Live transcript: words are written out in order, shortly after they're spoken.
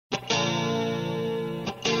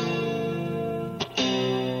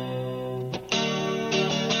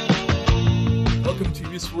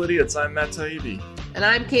Useful Idiots. I'm Matt Taibbi. And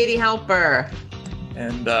I'm Katie Halper.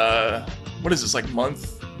 And what is this, like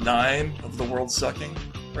month 9 of the world sucking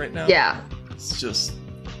right now? Yeah. It's just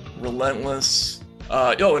relentless.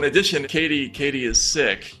 In addition, Katie is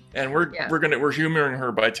sick, and we're humoring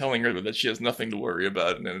her by telling her that she has nothing to worry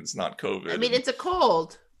about and it's not COVID. I mean, it's a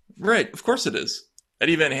cold. Right, of course it is.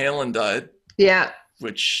 Eddie Van Halen died. Yeah.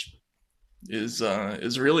 Which is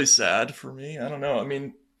really sad for me. I don't know. I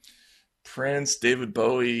mean, Prince, David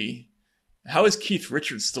Bowie. How is Keith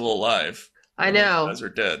Richards still alive? I know. Those guys are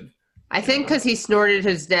dead. I think because he snorted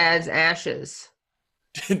his dad's ashes.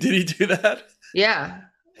 Did he do that? Yeah.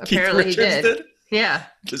 Keith Apparently Richards he did. Yeah.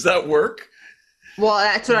 Does that work? Well,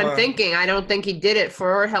 that's what I'm thinking. I don't think he did it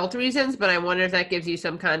for health reasons, but I wonder if that gives you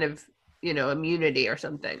some kind of, immunity or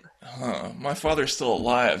something. My father's still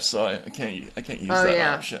alive, so I can't use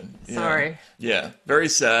that option. Yeah. Sorry. Yeah, very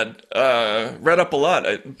sad. Read up a lot,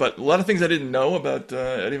 but a lot of things I didn't know about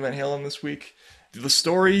Eddie Van Halen this week. The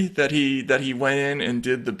story that he went in and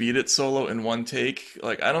did the Beat It solo in one take.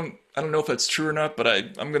 Like I don't know if that's true or not, but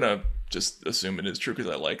I'm gonna just assume it is true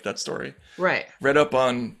because I like that story. Right. Read up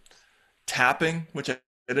on tapping, which I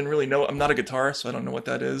didn't really know. I'm not a guitarist, so I don't know what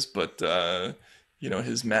that is, but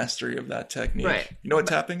his mastery of that technique. Right. You know what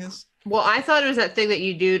tapping is? Well, I thought it was that thing that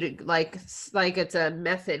you do to like it's a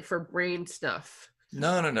method for brain stuff.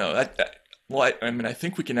 No. I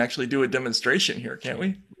think we can actually do a demonstration here, can't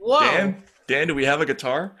we? Whoa. Dan, do we have a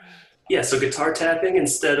guitar? Yeah, so guitar tapping,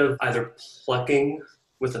 instead of either plucking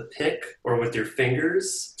with a pick or with your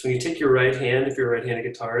fingers, so when you take your right hand, if you're a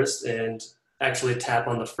right-handed guitarist, and actually tap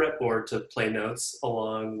on the fretboard to play notes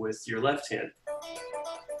along with your left hand.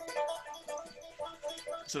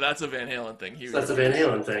 So that's a Van Halen thing. That's a Van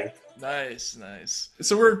Halen thing. Nice.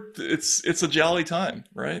 So it's a jolly time,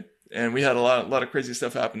 right? And we had a lot of crazy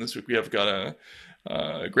stuff happen this week. We have got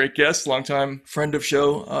a great guest, longtime friend of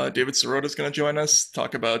show, David Sirota is going to join us,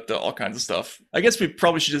 talk about all kinds of stuff. I guess we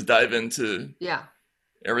probably should just dive into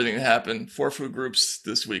everything that happened. 4 food groups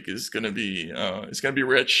this week is going to be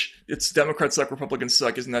rich. It's Democrats suck, Republicans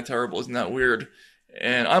suck. Isn't that terrible? Isn't that weird?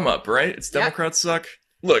 And I'm up, right? It's Democrats suck.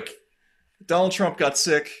 Look, Donald Trump got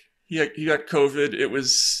sick. He got COVID. It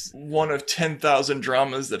was one of 10,000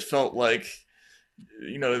 dramas that felt like,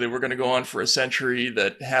 they were going to go on for a century,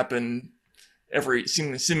 that happen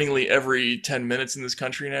seemingly every 10 minutes in this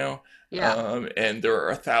country now. Yeah. And there are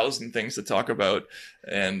 1,000 things to talk about.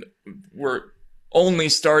 And we're only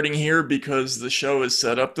starting here because the show is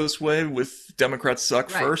set up this way with Democrats suck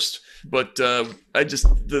first. But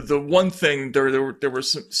the one thing, there were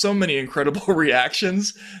so many incredible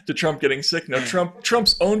reactions to Trump getting sick. Now,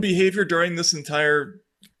 Trump's own behavior during this entire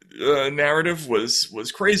narrative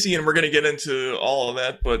was crazy, and we're going to get into all of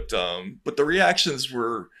that. But the reactions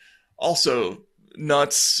were also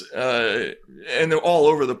nuts, and they're all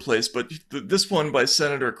over the place. But this one by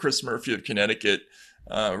Senator Chris Murphy of Connecticut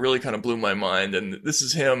really kind of blew my mind. And this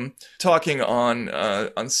is him talking on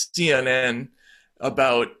CNN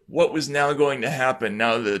about what was now going to happen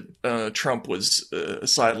now that Trump was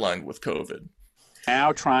sidelined with COVID.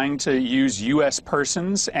 Now trying to use U.S.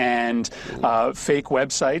 persons and fake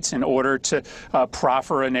websites in order to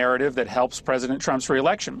proffer a narrative that helps President Trump's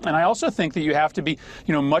reelection. And I also think that you have to be,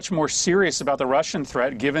 much more serious about the Russian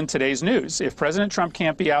threat given today's news. If President Trump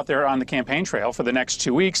can't be out there on the campaign trail for the next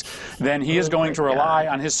 2 weeks, then he is going to rely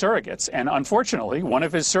on his surrogates. And unfortunately, one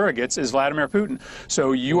of his surrogates is Vladimir Putin.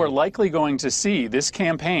 So you are likely going to see this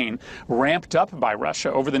campaign ramped up by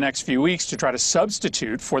Russia over the next few weeks to try to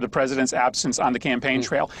substitute for the president's absence on the campaign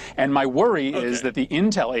trail. And my worry is that the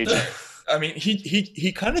intel agent... I mean,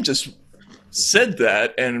 he kind of just said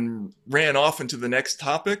that and ran off into the next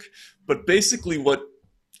topic. But basically what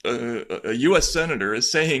a U.S. senator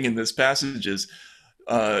is saying in this passage is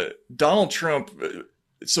Donald Trump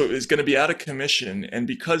is going to be out of commission. And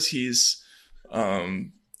because he's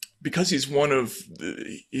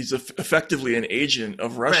effectively an agent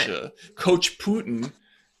of Russia, Coach Putin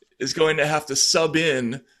is going to have to sub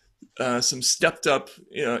in some stepped up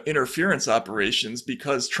interference operations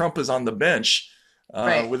because Trump is on the bench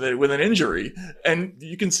with an injury. And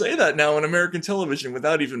you can say that now on American television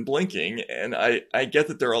without even blinking. And I get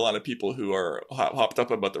that there are a lot of people who are hopped up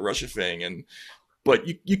about the Russia thing, but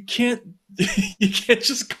you can't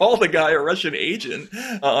just call the guy a Russian agent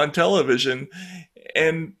on television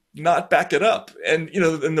and not back it up. And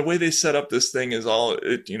and the way they set up this thing is all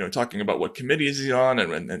talking about what committees he's on,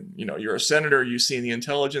 and you're a senator, you've seen the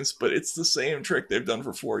intelligence, but it's the same trick they've done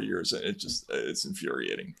for 4 years, and it's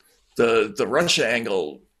infuriating. The Russia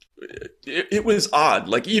angle it was odd.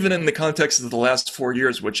 Like, even in the context of the last 4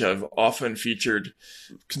 years, which have often featured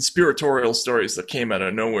conspiratorial stories that came out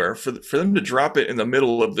of nowhere, for them to drop it in the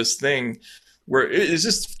middle of this thing where it is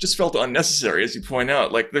just felt unnecessary, as you point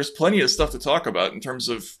out. Like, there's plenty of stuff to talk about in terms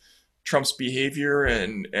of Trump's behavior,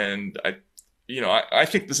 and I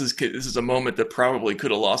think this is a moment that probably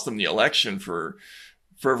could have lost him the election for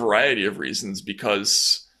a variety of reasons,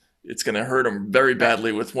 because it's going to hurt him very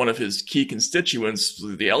badly with one of his key constituents,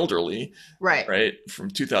 the elderly, right,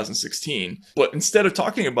 from 2016. But instead of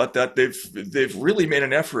talking about that, they've really made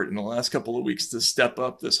an effort in the last couple of weeks to step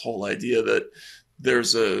up this whole idea that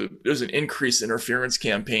there's an increased interference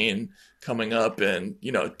campaign coming up, and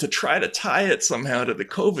to try to tie it somehow to the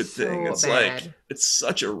COVID thing. It's bad. Like, it's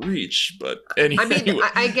such a reach. But anyway.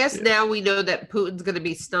 I guess now we know that Putin's going to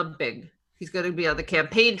be stumping. He's going to be on the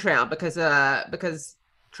campaign trail because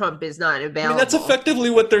Trump is not available. I mean, that's effectively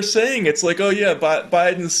what they're saying. It's like, oh yeah,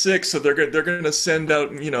 Biden's sick, so they're going to send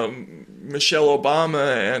out Michelle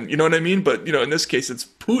Obama, and you know what I mean. But in this case, it's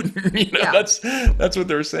Putin. That's what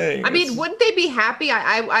they're saying. I mean, wouldn't they be happy?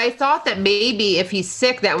 I thought that maybe if he's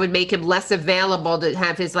sick, that would make him less available to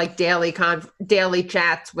have his like daily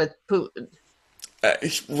chats with Putin.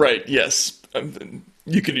 Right. Yes.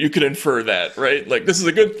 You could infer that, right? Like, this is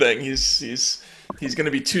a good thing. He's going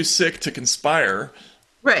to be too sick to conspire.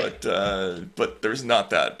 Right. But there's not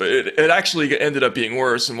that. But it actually ended up being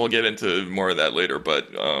worse, and we'll get into more of that later. But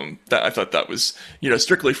I thought that was,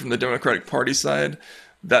 strictly from the Democratic Party side,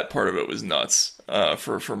 that part of it was nuts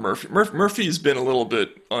for Murphy. Murphy's been a little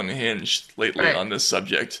bit unhinged lately on this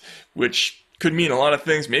subject, which could mean a lot of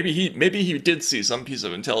things. Maybe he did see some piece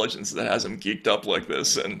of intelligence that has him geeked up like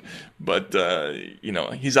this, but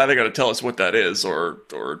he's either got to tell us what that is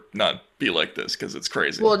or not be like this, because it's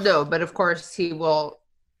crazy. Well, no, but of course he will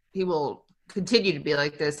continue to be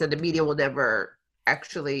like this, and the media will never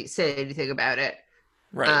actually say anything about it,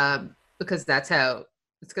 right? Because that's how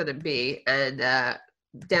it's going to be, and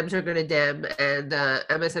Dems are going to Dem, and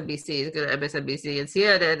MSNBC is going to MSNBC, and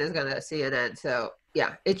CNN is going to CNN. So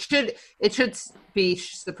yeah, it should be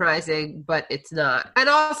surprising, but it's not. And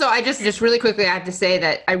also, I just really quickly, I have to say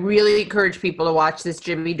that I really encourage people to watch this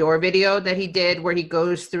Jimmy Dore video that he did, where he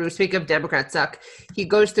goes through, speaking of Democrats suck, he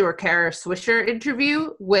goes through a Kara Swisher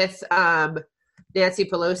interview with Nancy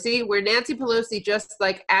Pelosi, where Nancy Pelosi just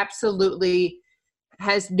like absolutely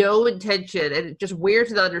has no intention, and it just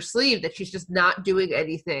wears it on her sleeve that she's just not doing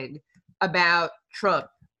anything about Trump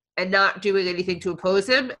and not doing anything to oppose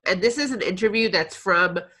him. And this is an interview that's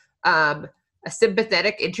from a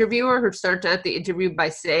sympathetic interviewer who starts out the interview by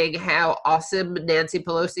saying how awesome Nancy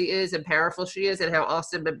Pelosi is and powerful she is, and how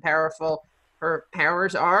awesome and powerful her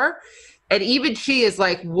powers are. And even she is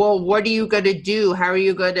like, well, what are you going to do? How are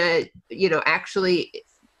you going to, actually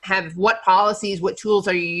have, what policies, what tools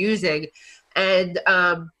are you using? And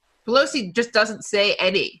Pelosi just doesn't say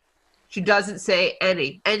any. She doesn't say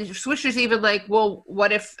any. And Swisher's even like, well,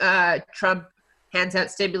 what if Trump hands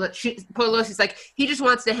out stimulus? Pelosi's like, he just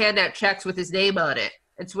wants to hand out checks with his name on it.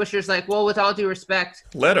 And Swisher's like, well, with all due respect,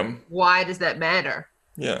 let him. Why does that matter?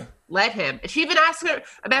 Yeah. Let him. And she even asked her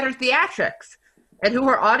about her theatrics and who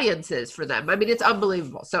her audience is for them. I mean, it's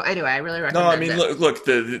unbelievable. So anyway, I really recommend No, I mean, look,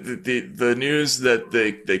 the news that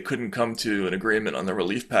they couldn't come to an agreement on the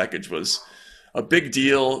relief package was a big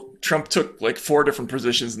deal. Trump took like 4 different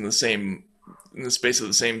positions in the space of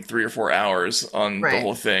the same 3 or 4 hours on the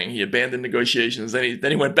whole thing. He abandoned negotiations. Then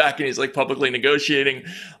he went back and he's like publicly negotiating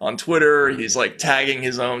on Twitter. He's like tagging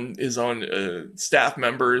his own staff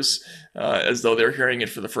members as though they're hearing it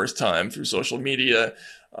for the first time through social media.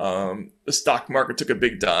 The stock market took a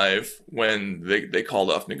big dive when they called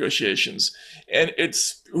off negotiations, and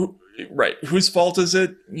it's right. Whose fault is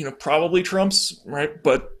it? Probably Trump's, right?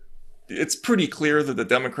 But it's pretty clear that the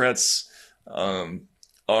Democrats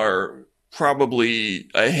are probably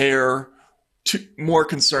a hair more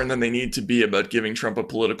concerned than they need to be about giving Trump a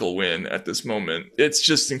political win at this moment. It's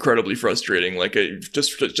just incredibly frustrating. Like,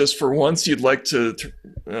 just for once, you'd like to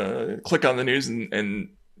click on the news and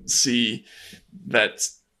see that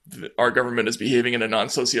our government is behaving in a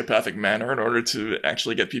non-sociopathic manner in order to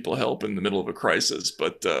actually get people help in the middle of a crisis.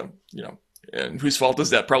 But, and whose fault is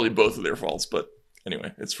that? Probably both of their faults, but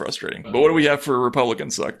anyway, it's frustrating. But what do we have for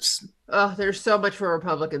Republican sucks? Oh, there's so much for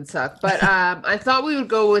Republican suck. But I thought we would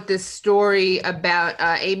go with this story about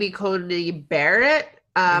Amy Coney Barrett.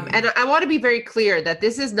 And I want to be very clear that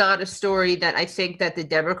this is not a story that I think that the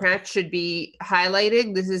Democrats should be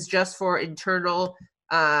highlighting. This is just for internal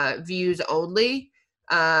views only.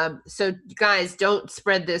 So guys, don't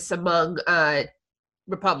spread this among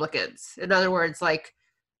Republicans. In other words, like,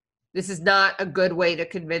 This is not a good way to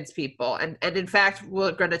convince people. And in fact,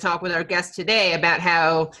 we're going to talk with our guest today about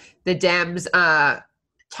how the Dems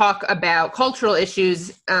talk about cultural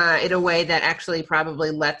issues in a way that actually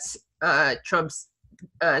probably lets Trump's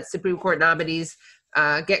Supreme Court nominees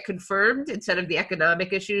get confirmed instead of the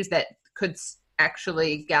economic issues that could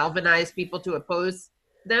actually galvanize people to oppose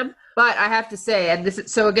them. But I have to say, and this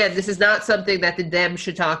is not something that the Dems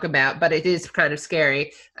should talk about, but it is kind of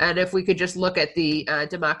scary. And if we could just look at the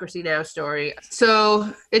Democracy Now! Story.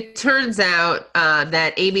 So it turns out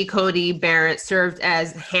that Amy Coney Barrett served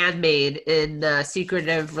as handmaid in a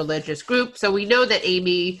secretive religious group. So we know that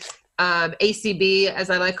Amy, ACB,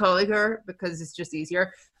 as I like calling her, because it's just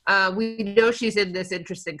easier, we know she's in this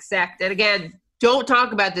interesting sect. And again, don't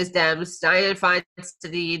talk about this, Dems. Dianne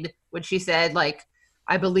Feinstein, when she said, like,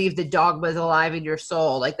 I believe the dogma is alive in your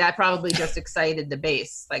soul. Like, that probably just excited the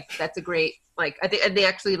base. Like, that's a great, like, I think, and they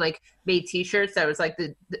actually, like, made t-shirts that was like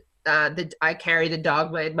the I carry the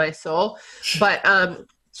dogma in my soul. But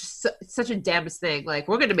just such a Dems thing. Like,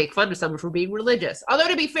 we're going to make fun of someone for being religious. Although,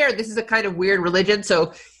 to be fair, this is a kind of weird religion,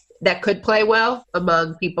 so that could play well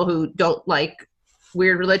among people who don't like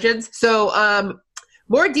weird religions. So,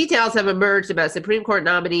 more details have emerged about Supreme Court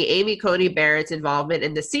nominee Amy Coney Barrett's involvement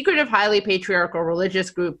in the secretive, highly patriarchal religious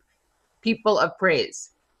group People of Praise.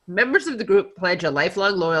 Members of the group pledge a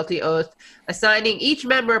lifelong loyalty oath, assigning each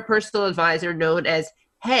member a personal advisor known as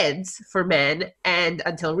heads for men and,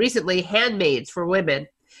 until recently, handmaids for women.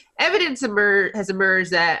 Evidence has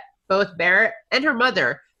emerged that both Barrett and her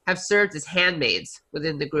mother have served as handmaids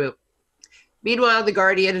within the group. Meanwhile, The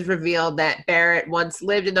Guardian has revealed that Barrett once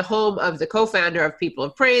lived in the home of the co-founder of People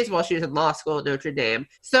of Praise while she was in law school at Notre Dame.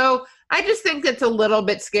 So I just think it's a little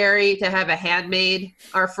bit scary to have a handmaid,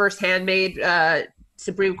 our first handmaid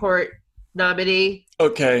Supreme Court nominee.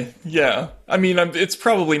 Okay, yeah. I mean, it's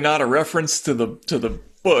probably not a reference to the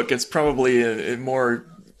book. It's probably a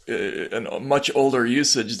much older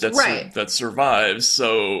usage that survives.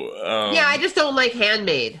 So yeah, I just don't like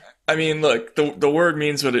handmaid. I mean, look, the word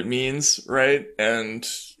means what it means, right? And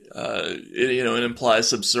it implies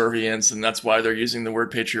subservience, and that's why they're using the word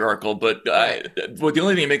patriarchal. But the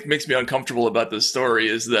only thing that makes me uncomfortable about this story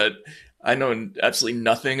is that I know absolutely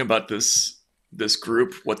nothing about this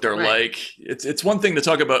group, what they're like. It's one thing to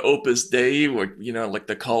talk about Opus Dei, or like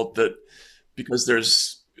the cult, that because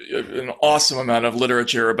there's an awesome amount of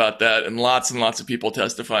literature about that and lots of people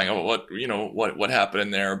testifying about what happened in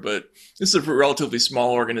there. But this is a relatively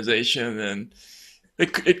small organization, and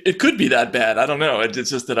it could be that bad. I don't know. It's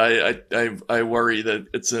just that I worry that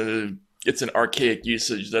it's an archaic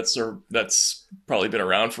usage that's probably been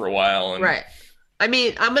around for a while. And, right. I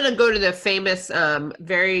mean, I'm going to go to the famous,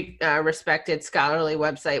 very respected scholarly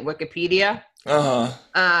website, Wikipedia.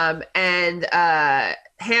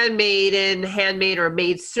 Handmaid or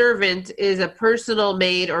maid servant is a personal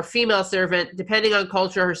maid or female servant, depending on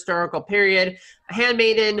culture or historical period. A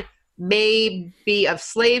handmaiden may be of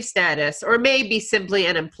slave status or may be simply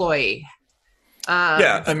an employee.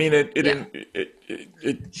 Yeah, I mean,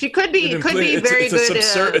 she could be very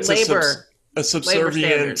good labor. A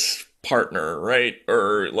subservient partner, right?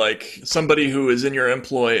 Or like somebody who is in your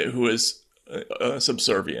employ who is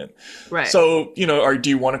subservient, right? So do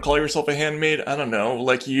you want to call yourself a handmaid? I don't know.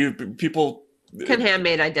 Like people can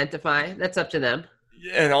handmaid identify. That's up to them.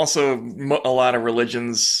 And also, a lot of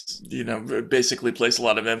religions, basically place a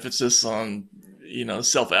lot of emphasis on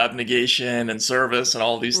self-abnegation and service and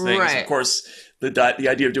all these things. Right. Of course, the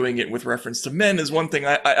idea of doing it with reference to men is one thing.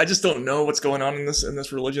 I just don't know what's going on in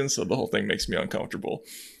this religion, so the whole thing makes me uncomfortable.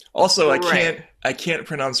 Also, I can't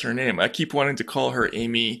pronounce her name. I keep wanting to call her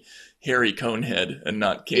Amy Harry Conehead and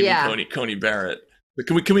not Coney Barrett. But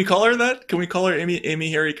can we call her that? Can we call her Amy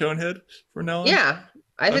Harry Conehead for now on? Yeah,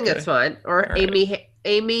 I think that's fine. Or right.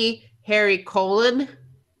 Amy Harry Colon.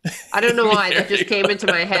 I don't know why that just came into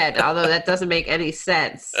my head, although that doesn't make any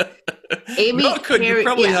sense. Amy, no, you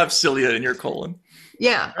probably have cilia in your colon.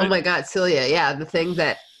 Yeah. Right? Oh my God, cilia. Yeah, the things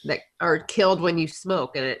that are killed when you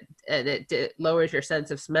smoke, and it lowers your sense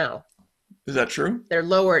of smell. Is that true? They're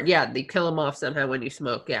lowered. Yeah, they kill them off somehow when you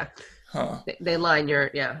smoke. Yeah. Huh. They line your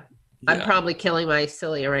I'm probably killing my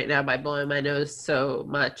cilia right now by blowing my nose so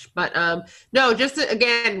much. But no, just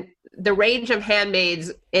again, the range of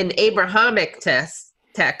handmaids in Abrahamic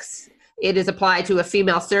texts, it is applied to a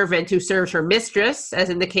female servant who serves her mistress, as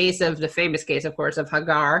in the famous case, of course, of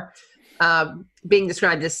Hagar, being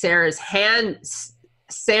described as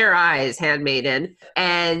Sarai's handmaiden.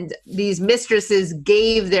 And these mistresses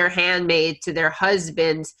gave their handmaid to their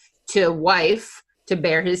husbands to wife to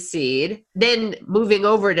bear his seed. Then moving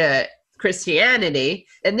over to Christianity,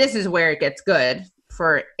 and this is where it gets good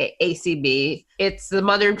for ACB. It's the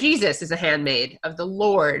mother of Jesus is a handmaid of the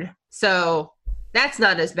Lord. So that's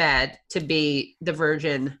not as bad to be the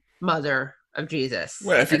virgin mother of Jesus.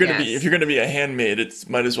 Well, if you're gonna be a handmaid, it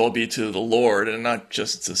might as well be to the Lord and not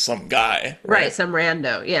just to some guy, right? Some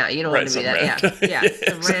rando. Yeah, you don't want to be that. Rando. Yeah,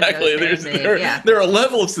 some exactly. There are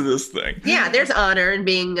levels to this thing. Yeah, there's honor in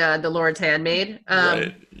being the Lord's handmaid.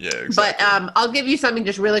 Right. Yeah, exactly. But I'll give you something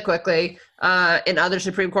just really quickly. In other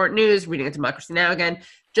Supreme Court news, reading at Democracy Now! Again,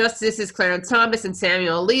 Justices Clarence Thomas and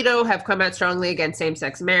Samuel Alito have come out strongly against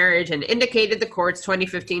same-sex marriage and indicated the court's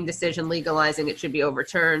 2015 decision legalizing it should be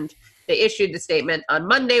overturned. They issued the statement on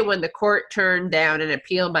Monday when the court turned down an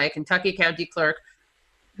appeal by a Kentucky county clerk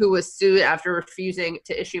who was sued after refusing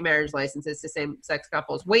to issue marriage licenses to same-sex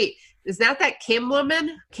couples. Wait, is that Kim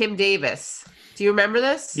woman? Kim Davis. Do you remember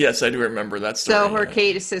this? Yes, I do remember that story. So her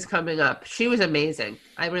case is coming up. She was amazing.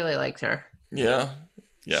 I really liked her. Yeah.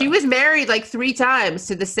 She was married like 3 times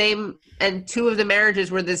to the same, and 2 of the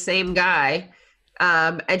marriages were the same guy.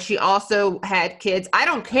 And she also had kids. I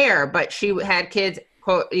don't care, but she had kids,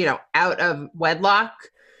 quote, out of wedlock.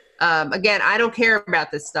 Again, I don't care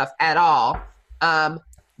about this stuff at all.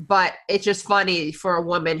 But it's just funny for a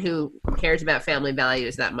woman who cares about family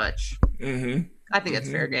values that much. Mm-hmm. I think that's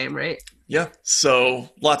fair game, right? Yeah. So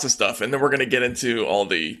lots of stuff. And then we're going to get into all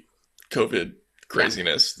the COVID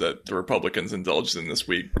craziness that the Republicans indulged in this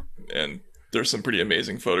week. And there's some pretty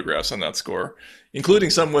amazing photographs on that score, including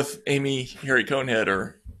some with Amy Harry Conehead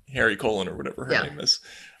or Harry Colon or whatever her name is.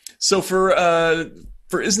 So for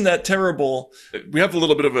Isn't That Terrible, we have a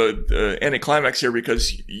little bit of a anticlimax here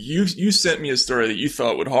because you sent me a story that you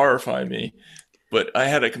thought would horrify me, but I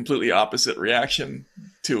had a completely opposite reaction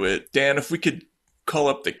to it. Dan, if we could call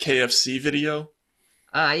up the KFC video.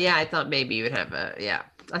 Yeah, I thought maybe you would have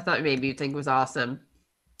I thought maybe you'd think it was awesome.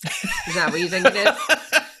 Is that what you think it is?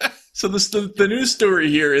 So the news story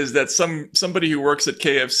here is that somebody who works at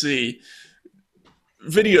KFC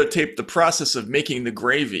videotaped the process of making the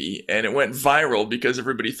gravy, and it went viral because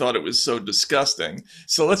everybody thought it was so disgusting.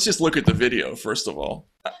 So let's just look at the video, first of all.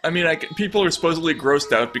 I mean, people are supposedly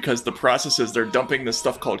grossed out because the process is they're dumping this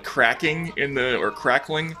stuff called cracking or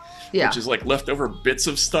crackling, which is like leftover bits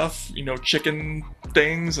of stuff, chicken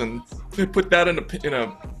things, and they put that in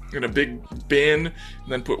a big bin,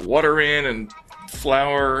 and then put water in and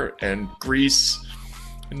flour and grease,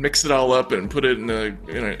 and mix it all up and put it in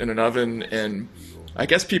an oven. And I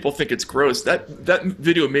guess people think it's gross. That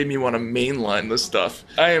video made me want to mainline this stuff.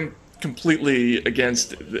 I am completely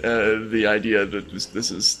against the idea that this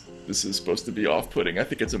is supposed to be off-putting. I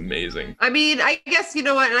think it's amazing. I mean, I guess, you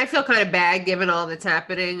know what, and I feel kind of bad given all that's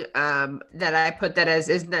happening, that I put that as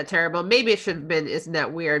Isn't That Terrible. Maybe it should have been Isn't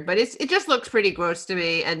That Weird, but it just looks pretty gross to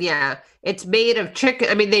me. And yeah, it's made of chicken.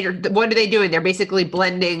 I mean, what are they doing? They're basically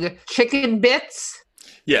blending chicken bits.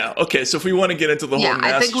 Yeah, okay, so if we want to get into the whole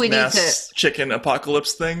mass chicken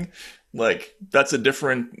apocalypse thing, like, that's a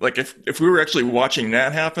different, like, if we were actually watching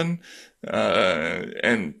that happen,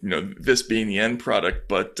 and, this being the end product,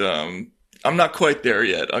 but I'm not quite there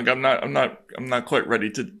yet. Like, I'm not quite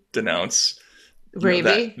ready to denounce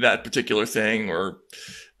that particular thing, or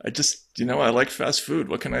I just, I like fast food.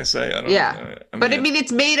 What can I say? I mean,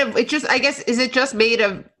 it's made of, is it just made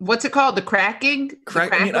of, what's it called? The cracking?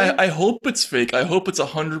 I mean, I hope it's fake. I hope it's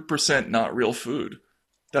 100% not real food.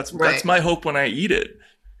 That's my hope when I eat it.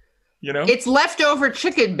 It's leftover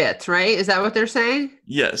chicken bits, right? Is that what they're saying?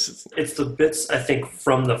 Yes. It's the bits, I think,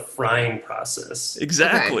 from the frying process.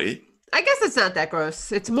 Exactly. Okay. I guess it's not that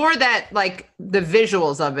gross. It's more that, like, the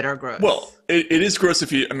visuals of it are gross. Well, it is gross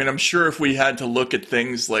I'm sure if we had to look at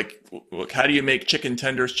things like, how do you make chicken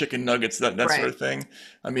tenders, chicken nuggets, that sort of thing.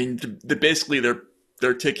 I mean, basically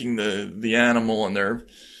they're taking the animal and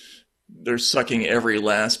they're sucking every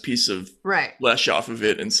last piece of flesh off of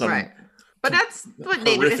it in some But that's what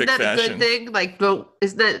Native, isn't that fashion. A good thing? Like,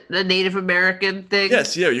 isn't that a Native American thing?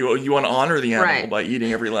 Yes, yeah. You want to honor the animal by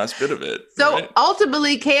eating every last bit of it. So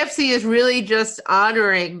ultimately, KFC is really just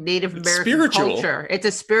honoring Native American culture. It's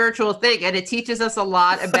a spiritual thing, and it teaches us a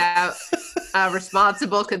lot about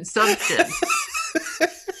responsible consumption.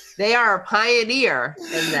 They are a pioneer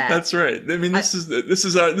in that. That's right. I mean, this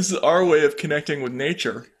is our way of connecting with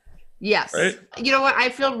nature. Yes. Right? You know what? I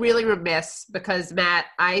feel really remiss because, Matt,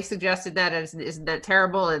 I suggested that as Isn't That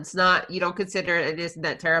Terrible? And it's not, you don't consider it Isn't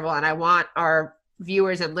That Terrible? And I want our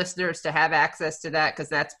viewers and listeners to have access to that because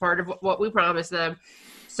that's part of what we promised them.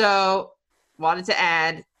 So wanted to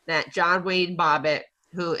add that John Wayne Bobbitt,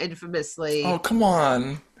 who infamously... Oh, come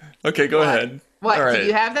on. Okay, go ahead. What? All right. Do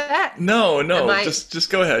you have that? No. Just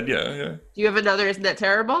go ahead. Yeah. Do you have another? Isn't that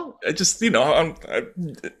terrible? I just,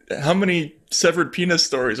 how many severed penis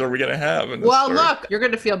stories are we going to have in this story? Look, you're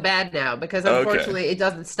going to feel bad now because unfortunately it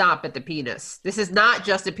doesn't stop at the penis. This is not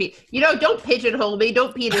just a penis. Don't pigeonhole me.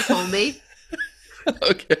 Don't penis hole me.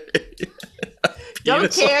 Okay.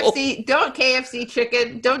 Don't KFC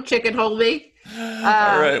chicken. Don't chicken hole me.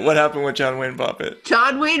 All right. What happened with John Wayne Bobbitt?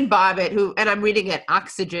 John Wayne Bobbitt, and I'm reading at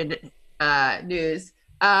Oxygen News.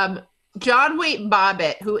 John Wayne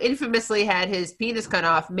Bobbitt, who infamously had his penis cut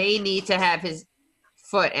off, may need to have his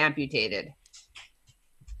foot amputated,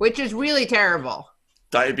 which is really terrible.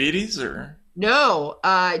 Diabetes or? No.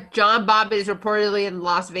 John Bobbitt is reportedly in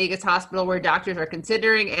Las Vegas hospital where doctors are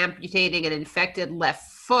considering amputating an infected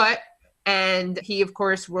left foot. And he, of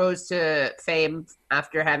course, rose to fame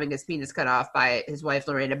after having his penis cut off by his wife,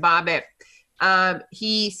 Lorena Bobbitt.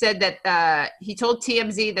 He said that he told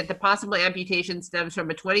TMZ that the possible amputation stems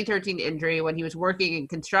from a 2013 injury when he was working in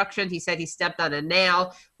construction. He said he stepped on a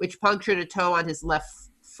nail, which punctured a toe on his left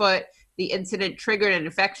foot. The incident triggered an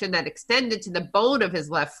infection that extended to the bone of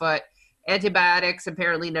his left foot. Antibiotics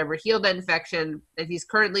apparently never healed the infection, and he's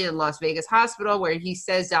currently in Las Vegas hospital where he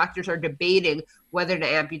says doctors are debating whether to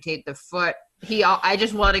amputate the foot. I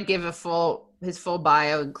just want to give his full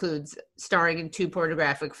bio includes starring in 2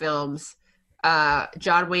 pornographic films.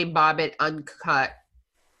 John Wayne Bobbitt Uncut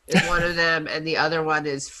is one of them, and the other one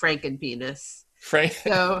is Frankenpenis.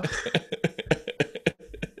 So,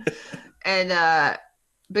 and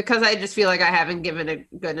because I just feel like I haven't given a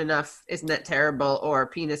good enough "Isn't That Terrible" or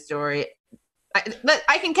penis story,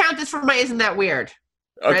 I can count this for my "Isn't That Weird."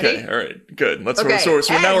 Okay, ready? all right, good. Let's okay. So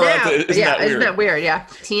now we're on to Isn't That Weird? Isn't that weird? Yeah.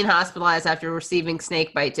 Teen hospitalized after receiving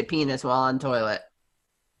snake bite to penis while on toilet.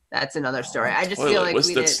 That's another story. I just feel like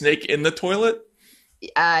was that snake in the toilet?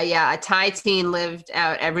 Yeah, a Thai teen lived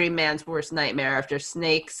out every man's worst nightmare after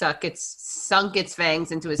snake sunk its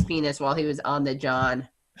fangs into his penis while he was on the john.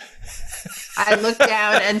 I looked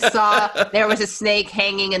down and saw there was a snake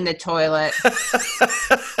hanging in the toilet.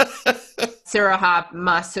 Sirota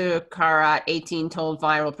Masukarat, 18, told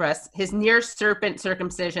Viral Press. His near serpent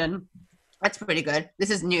circumcision. That's pretty good. This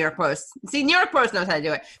is New York Post. See, New York Post knows how to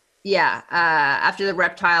do it. Yeah, after the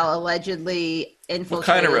reptile allegedly infiltrated what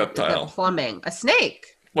kind of reptile? The plumbing. A snake.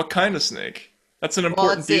 What kind of snake? That's an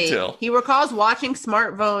important detail. He recalls watching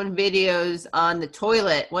smartphone videos on the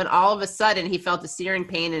toilet when all of a sudden he felt a searing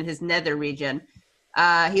pain in his nether region.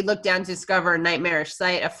 He looked down to discover a nightmarish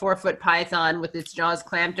sight, a 4-foot python with its jaws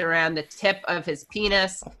clamped around the tip of his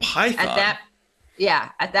penis. A python?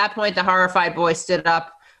 At that point, the horrified boy stood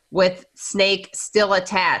up with snake still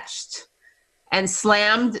attached and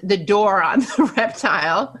slammed the door on the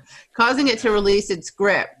reptile, causing it to release its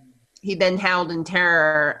grip. He then howled in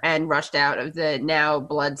terror and rushed out of the now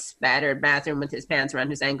blood-spattered bathroom with his pants around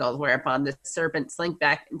his ankles, whereupon the serpent slinked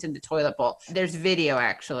back into the toilet bowl. There's video,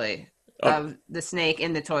 actually, of the snake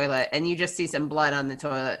in the toilet, and you just see some blood on the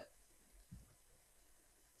toilet.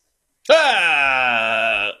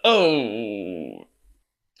 Ah! Oh!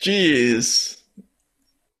 Jeez.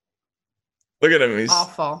 Look at him. He's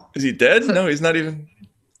awful. Is he dead? No, he's not even.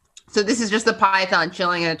 So this is just a python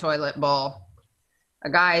chilling in a toilet bowl.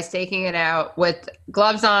 A guy is taking it out with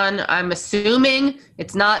gloves on. I'm assuming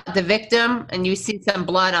it's not the victim, and you see some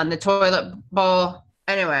blood on the toilet bowl.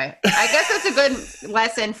 Anyway, I guess that's a good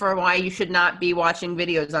lesson for why you should not be watching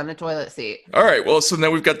videos on the toilet seat. All right. Well, so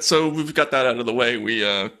now we've got that out of the way. We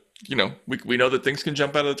know that things can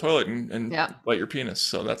jump out of the toilet and bite your penis.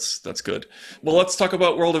 So that's good. Well, let's talk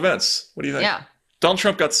about world events. What do you think? Yeah. Donald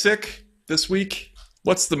Trump got sick this week.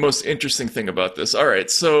 What's the most interesting thing about this? All right.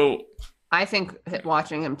 So I think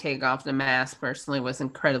watching him take off the mask personally was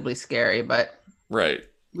incredibly scary, but right.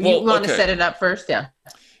 You want to set it up first? Yeah.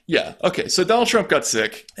 Yeah. Okay. So Donald Trump got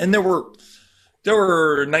sick, and there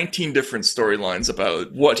were 19 different storylines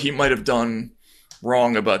about what he might have done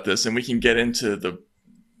wrong about this, and we can get into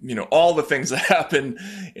all the things that happened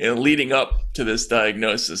leading up to this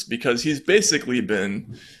diagnosis, because he's basically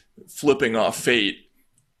been flipping off fate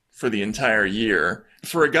for the entire year.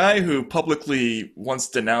 For a guy who publicly once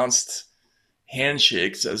denounced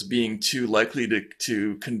handshakes as being too likely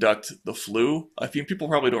to conduct the flu. I think people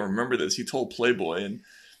probably don't remember this. He told Playboy in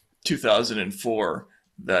 2004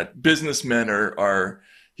 that businessmen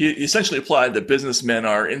he essentially applied that businessmen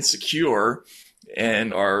are insecure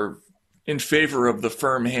and are in favor of the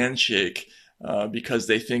firm handshake because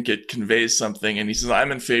they think it conveys something. And he says,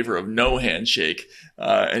 I'm in favor of no handshake.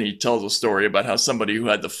 And he tells a story about how somebody who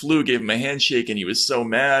had the flu gave him a handshake and he was so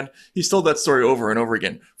mad. He's told that story over and over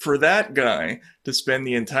again. For that guy to spend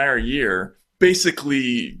the entire year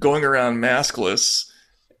basically going around maskless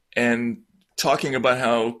and talking about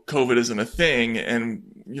how COVID isn't a thing. And,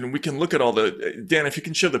 we can look at all Dan, if you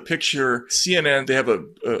can show the picture, CNN, they have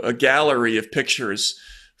a gallery of pictures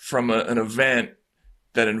from an event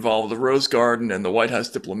that involved the Rose Garden and the White House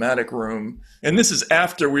diplomatic room. And this is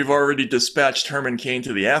after we've already dispatched Herman Cain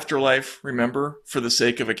to the afterlife, remember, for the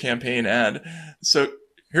sake of a campaign ad. So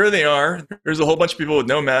here they are. There's a whole bunch of people with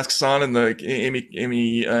no masks on in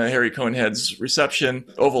the Harry Conehead's reception,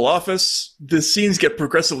 Oval Office. The scenes get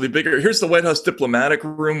progressively bigger. Here's the White House diplomatic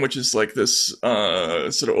room, which is like this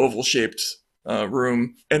sort of oval-shaped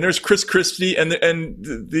room. And there's Chris Christie, and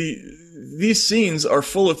these scenes are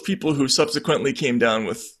full of people who subsequently came down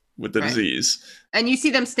with the disease. And you see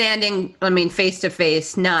them standing, face to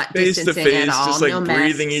face, not face distancing to face, at all. just like no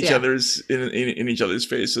breathing masks. in each other's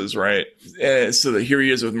faces, right? So here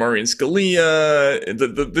he is with Maureen Scalia.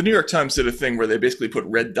 The New York Times did a thing where they basically put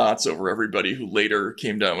red dots over everybody who later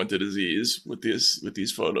came down with the disease with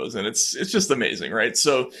these photos, and it's just amazing, right?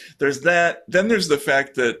 So there's that. Then there's the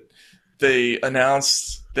fact that they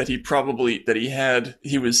announced that he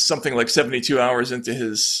was something like 72 hours into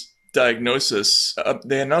his diagnosis.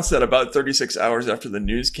 They announced that about 36 hours after the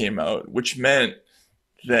news came out, which meant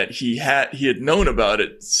that he had known about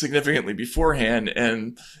it significantly beforehand,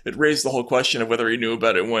 and it raised the whole question of whether he knew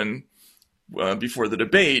about it before the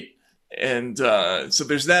debate. And so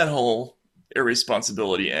there's that whole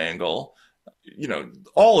irresponsibility angle.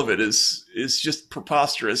 All of it is just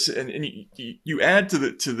preposterous, and you add to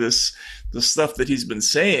this the stuff that he's been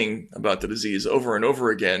saying about the disease over and over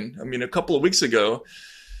again. A couple of weeks ago,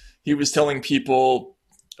 he was telling people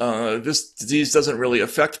this disease doesn't really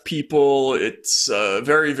affect people. It's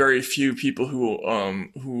very, very few people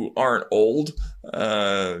who aren't old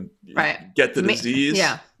get the disease.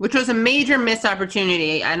 Yeah, which was a major missed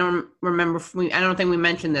opportunity. I don't think we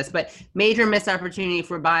mentioned this, but major missed opportunity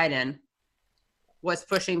for Biden was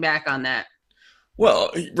pushing back on that.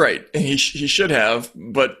 Well, right, and he should have,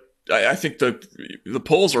 but I think the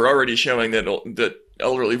polls are already showing that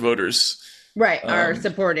elderly voters are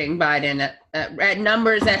supporting Biden at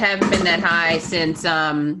numbers that haven't been that high since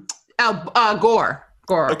Gore.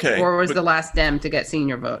 Okay, Gore was the last Dem to get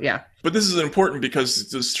senior vote. Yeah, but this is important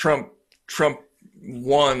because Trump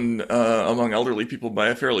won among elderly people by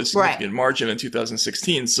a fairly significant margin in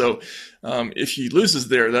 2016. So if he loses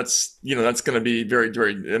there, that's going to be very,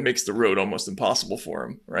 very, it makes the road almost impossible for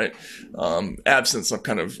him, right? Absent some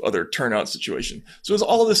kind of other turnout situation. So there's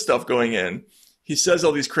all of this stuff going in. He says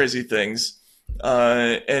all these crazy things,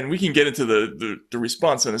 and we can get into the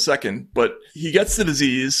response in a second, but he gets the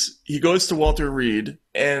disease, he goes to Walter Reed,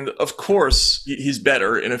 and of course he's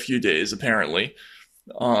better in a few days, apparently.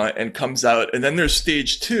 And comes out, and then there's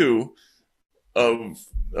stage 2 of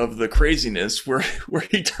the craziness where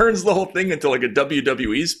he turns the whole thing into like a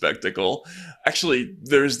WWE spectacle. Actually,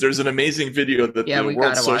 there's an amazing video that the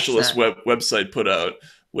World Socialist website put out,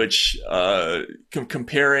 which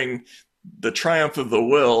comparing the triumph of the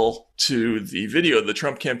will to the video the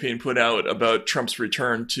Trump campaign put out about Trump's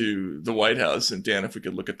return to the White House. And Dan, if we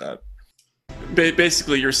could look at that.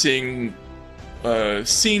 Basically, you're seeing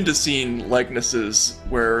scene-to-scene likenesses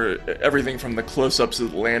where everything from the close-ups of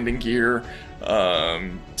the landing gear to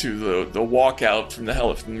the walkout from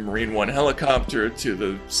the Marine One helicopter to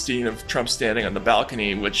the scene of Trump standing on the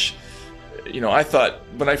balcony, which, I thought,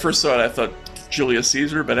 when I first saw it, I thought Julius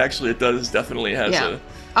Caesar, but actually it definitely has a...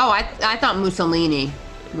 Oh, I thought Mussolini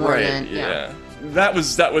more than... Yeah. That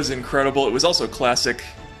was incredible. It was also classic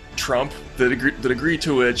Trump, the degree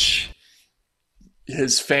to which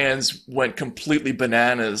his fans went completely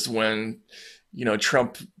bananas when,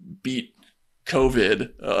 Trump beat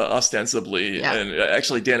COVID ostensibly. Yeah. And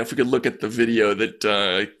actually, Dan, if we could look at the video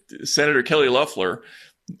that Senator Kelly Loeffler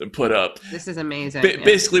put up. This is amazing.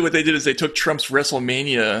 Basically, what they did is they took Trump's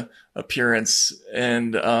WrestleMania appearance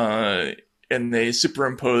and they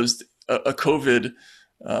superimposed a COVID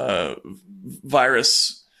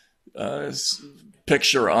virus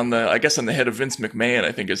picture on the head of Vince McMahon,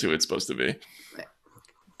 I think is who it's supposed to be.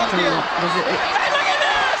 Hey, look at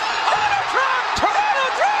this!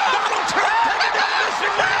 Donald Trump! Look at this!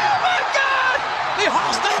 Oh my God! The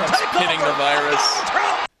hostile hitting the virus.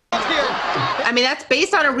 That's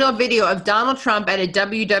based on a real video of Donald Trump at a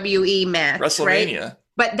WWE match, WrestleMania. Right?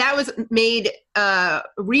 But that was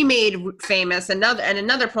remade famous.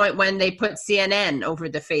 Another point when they put CNN over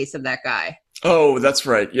the face of that guy. Oh, that's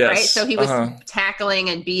right. Yes. Right. So he was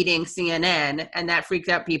tackling and beating CNN, and that freaked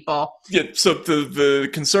out people. Yeah. So the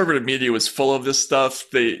conservative media was full of this stuff.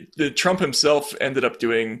 The Trump himself ended up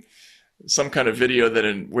doing some kind of video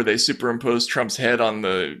where they superimposed Trump's head on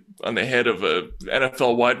the head of a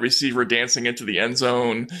NFL wide receiver dancing into the end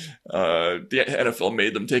zone. The NFL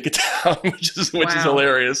made them take it down, which is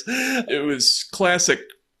hilarious. It was classic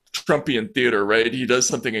Trumpian theater, right? He does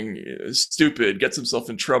something stupid, gets himself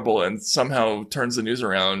in trouble, and somehow turns the news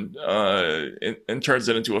around and turns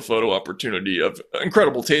it into a photo opportunity of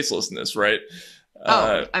incredible tastelessness, right?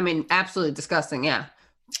 I mean, absolutely disgusting. Yeah.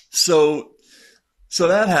 So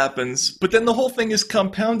that happens, but then the whole thing is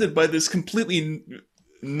compounded by this completely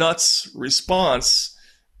nuts response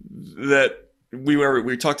that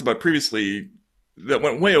we talked about previously that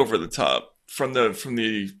went way over the top from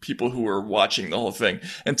the people who were watching the whole thing.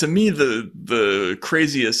 And to me, the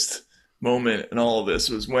craziest moment in all of this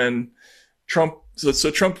was when Trump.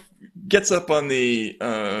 So Trump gets up on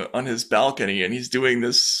his balcony and he's doing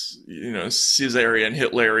this, Caesarian,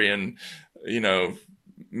 Hitlerian,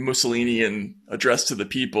 Mussolinian address to the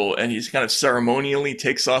people, and he's kind of ceremonially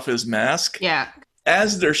takes off his mask. Yeah.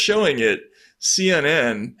 As they're showing it,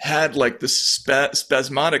 CNN had like this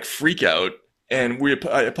spasmodic freak out. And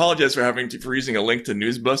I apologize for using a link to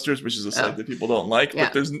Newsbusters, which is a site that people don't like,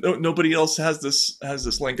 but there's nobody else has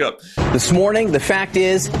this link up. This morning, the fact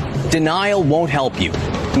is, denial won't help you.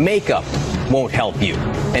 Makeup won't help you.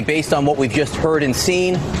 And based on what we've just heard and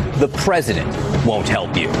seen, the president won't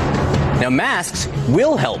help you. Now, masks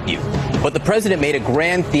will help you, but the president made a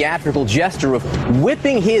grand theatrical gesture of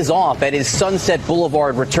whipping his off at his Sunset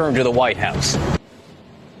Boulevard return to the White House.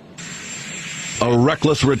 A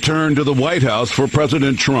reckless return to the White House for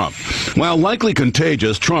President Trump. While likely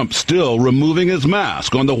contagious, Trump still removing his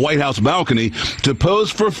mask on the White House balcony to pose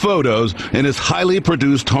for photos in his highly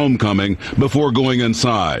produced homecoming before going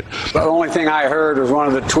inside. The only thing I heard was one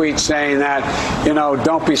of the tweets saying that,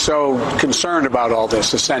 don't be so concerned about all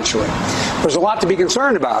this, essentially. There's a lot to be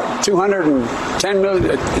concerned about.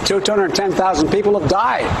 210,000 people have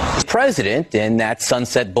died. The president, in that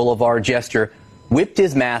Sunset Boulevard gesture, whipped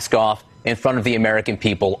his mask off in front of the American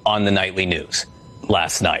people on the nightly news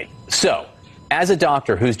last night. So, as a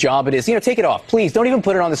doctor whose job it is, take it off. Please, don't even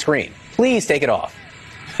put it on the screen. Please take it off.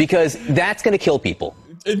 Because that's going to kill people.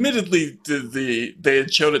 Admittedly, they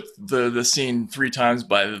had showed the scene 3 times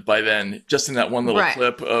by then, just in that one little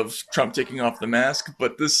clip of Trump taking off the mask.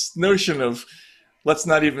 But this notion of let's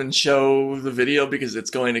not even show the video because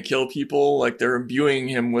it's going to kill people, like they're imbuing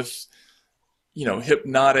him with,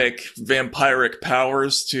 hypnotic, vampiric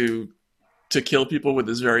powers to kill people with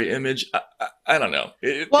this very image. I don't know.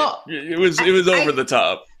 It was over the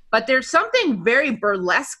top. But there's something very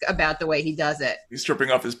burlesque about the way he does it. He's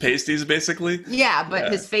stripping off his pasties, basically. Yeah,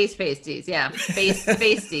 but his face pasties. Yeah,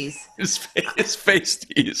 pasties. his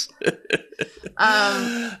pasties. Yeah,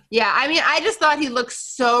 I mean, I just thought he looked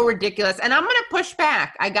so ridiculous. And I'm going to push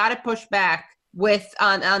back. I got to push back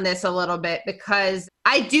on this a little bit because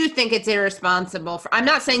I do think it's irresponsible. I'm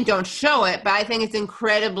not saying don't show it, but I think it's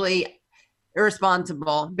incredibly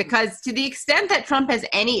irresponsible because to the extent that Trump has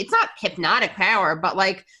it's not hypnotic power, but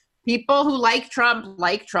like people who like Trump,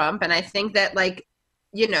 and I think that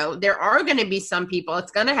there are going to be some people,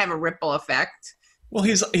 it's going to have a ripple effect. Well,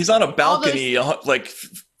 he's on a balcony like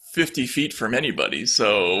 50 feet from anybody,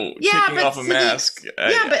 so taking off a mask.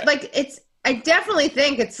 But I definitely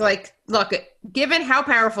think it's like, look, given how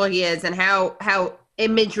powerful he is and how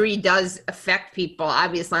imagery does affect people,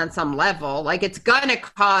 obviously on some level, like it's going to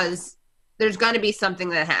cause. There's going to be something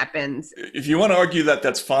that happens. If you want to argue that,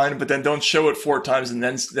 that's fine, but then don't show it 4 times and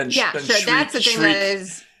then sure. Shriek, that's the thing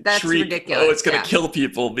that's ridiculous. Oh, it's going to kill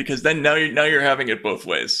people because then now you're having it both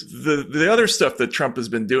ways. The other stuff that Trump has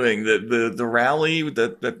been doing, the rally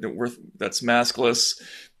that's maskless,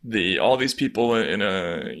 all these people in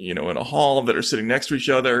a hall that are sitting next to each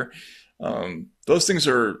other. Those things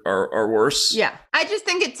are worse. Yeah. I just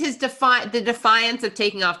think it's the defiance of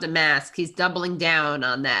taking off the mask. He's doubling down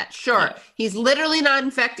on that. Sure. Yeah. He's literally not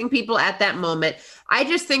infecting people at that moment. I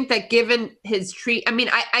just think that given his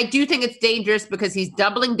I do think it's dangerous because he's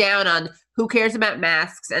doubling down on who cares about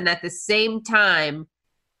masks and at the same time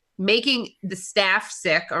making the staff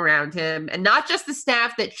sick around him, and not just the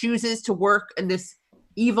staff that chooses to work in this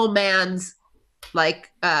evil man's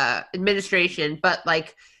administration, but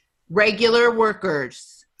regular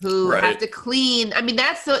workers who have to clean. I mean,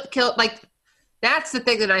 that's the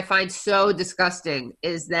thing that I find so disgusting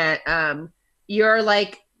is that you're a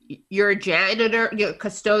janitor, you're a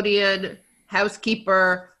custodian,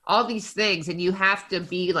 housekeeper, all these things, and you have to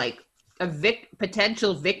be like a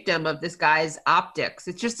potential victim of this guy's optics.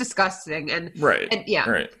 It's just disgusting. And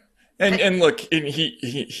And look,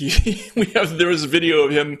 there was a video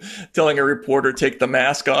of him telling a reporter take the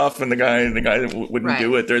mask off, and the guy wouldn't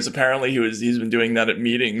do it. There's apparently he's been doing that at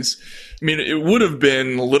meetings. I mean, it would have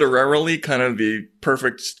been literally kind of the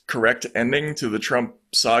perfect, correct ending to the Trump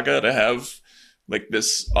saga to have like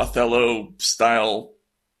this Othello style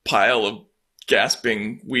pile of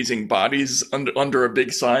gasping, wheezing bodies under a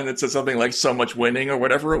big sign that says something like "so much winning" or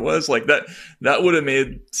whatever it was. Like that would have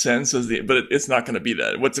made sense but it's not going to be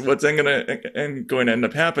that. What's then going to end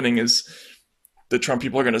up happening is the Trump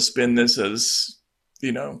people are going to spin this as,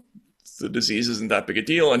 you know, the disease isn't that big a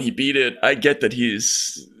deal and he beat it. I get that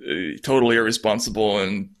he's totally irresponsible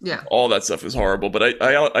and all that stuff is horrible, but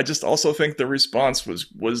I just also think the response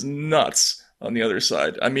was nuts on the other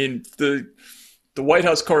side. I mean, the White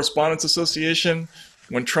House Correspondents Association,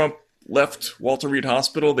 when Trump left Walter Reed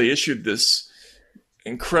Hospital, they issued this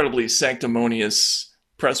incredibly sanctimonious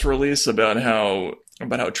press release about how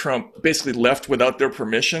Trump basically left without their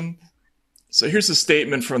permission. So here's a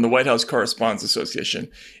statement from the White House Correspondents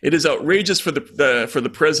Association. It is outrageous for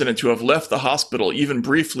the president to have left the hospital, even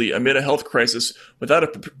briefly, amid a health crisis without a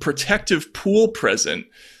protective pool present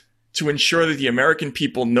to ensure that the American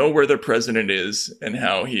people know where their president is and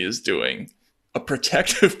how he is doing. A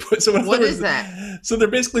protective pool. So what is that? So they're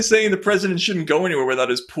basically saying the president shouldn't go anywhere without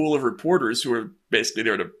his pool of reporters who are basically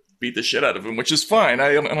there to beat the shit out of him, which is fine.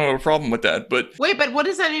 I don't have a problem with that. But wait, but what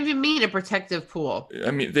does that even mean, a protective pool?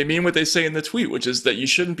 I mean, they mean what they say in the tweet, which is that you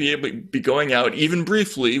shouldn't be able to be going out even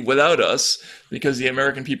briefly without us because the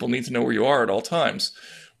American people need to know where you are at all times.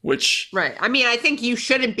 Which right. I mean, I think you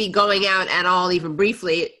shouldn't be going out at all, even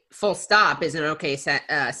briefly. Full stop is an okay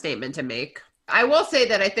statement to make. I will say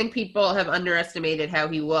that I think people have underestimated how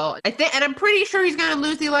he will. And I'm pretty sure he's going to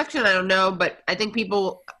lose the election. I don't know, but I think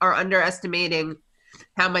people are underestimating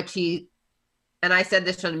how much and I said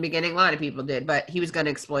this from the beginning, a lot of people did, but he was going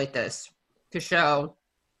to exploit this to show.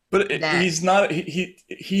 But he's not.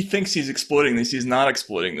 He thinks he's exploiting this. He's not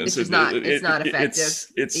exploiting this. It's not effective.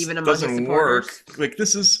 It even among his doesn't supporters. work. Like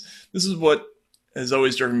this is what has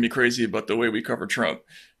always driven me crazy about the way we cover Trump.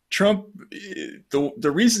 Trump,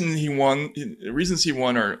 the reasons he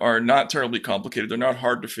won are not terribly complicated. They're not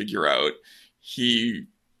hard to figure out. He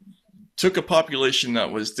took a population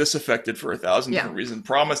that was disaffected for 1,000 different reasons,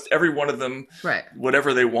 promised every one of them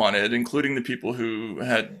whatever they wanted, including the people who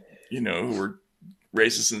had, who were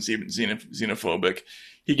racist and xenophobic.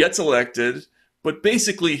 He gets elected, but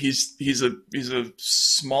basically he's a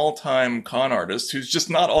small-time con artist who's just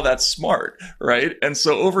not all that smart, right? And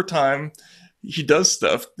so over time, he does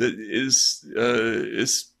stuff that is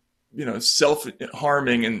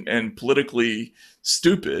self-harming and politically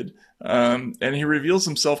stupid, and he reveals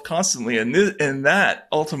himself constantly, and that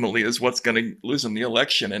ultimately is what's going to lose him the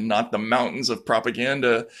election, and not the mountains of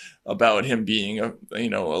propaganda about him being a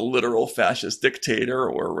literal fascist dictator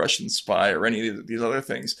or a Russian spy or any of these other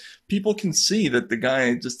things. People can see that the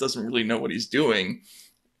guy just doesn't really know what he's doing,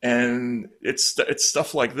 and it's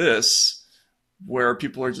stuff like this where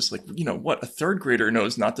people are just like, what, a third grader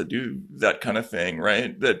knows not to do that kind of thing,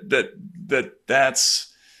 right? That's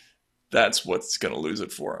what's going to lose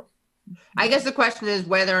it for him. I guess the question is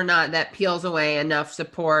whether or not that peels away enough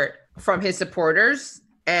support from his supporters,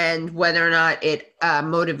 and whether or not it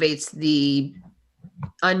motivates the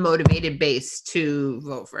unmotivated base to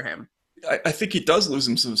vote for him. I think he does lose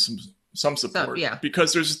him some support,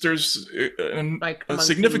 because there's a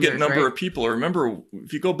significant number of people. Remember,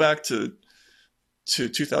 if you go back to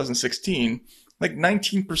 2016, like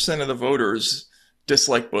 19% of the voters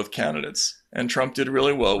disliked both candidates, and Trump did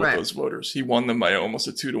really well with those voters. He won them by almost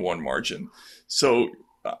a 2-to-1 margin. So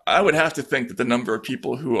I would have to think that the number of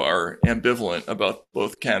people who are ambivalent about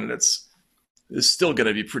both candidates is still going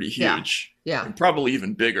to be pretty huge. Yeah. And probably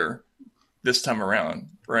even bigger this time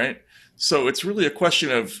around, right? So it's really a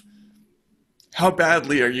question of how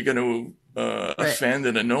badly are you going to offend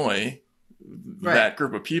and annoy that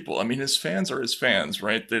group of people. I mean, his fans are his fans,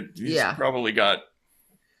 right? That he's probably got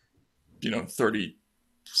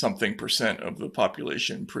 30-something% of the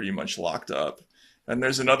population pretty much locked up, and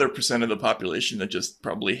there's another percent of the population that just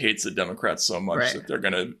probably hates the Democrats so much that they're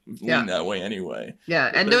going to lean that way anyway.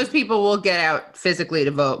 And those people will get out physically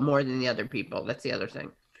to vote more than the other people. That's the other thing.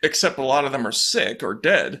 Except a lot of them are sick or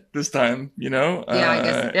dead this time, I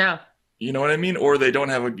guess, you know what I mean? Or they don't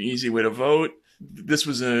have an easy way to vote. This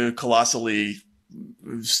was a colossally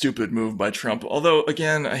stupid move by Trump. Although,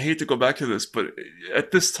 again, I hate to go back to this, but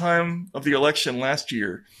at this time of the election last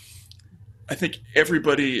year, I think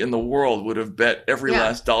everybody in the world would have bet every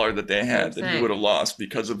last dollar that they had that he would have lost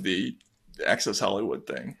because of the Access Hollywood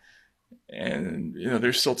thing. and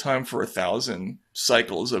there's still time for 1,000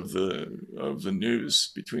 cycles of the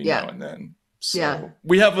news between now and then. So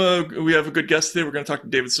we have a good guest today. We're going to talk to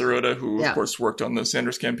David Sirota, who of course worked on the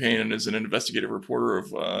Sanders campaign and is an investigative reporter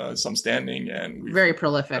of some standing, and we've very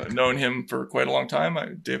prolific. Known him for quite a long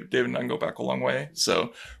time. David and I go back a long way.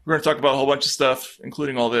 So we're going to talk about a whole bunch of stuff,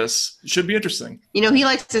 including all this. It should be interesting. He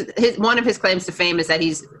likes to. One of his claims to fame is that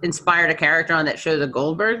he's inspired a character on that show, The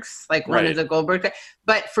Goldbergs, like one of the Goldbergs.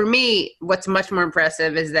 But for me, what's much more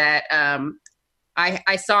impressive is that.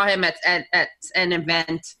 I saw him at an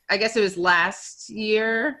event, I guess it was last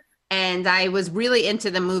year, and I was really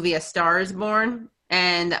into the movie A Star is Born,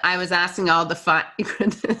 and I was asking all the fun.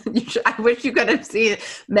 I wish you could have seen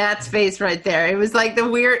Matt's face right there. It was like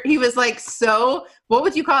he was like, so, what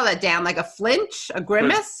would you call that, Dan? Like a flinch? A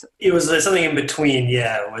grimace? It was something in between,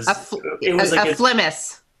 yeah. It was like a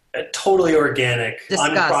flimace. A totally organic,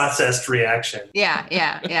 Disgust. Unprocessed reaction.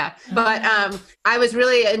 Yeah. But I was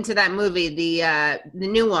really into that movie, the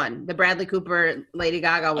new one, the Bradley Cooper, Lady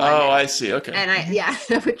Gaga one. Oh, I see. Okay.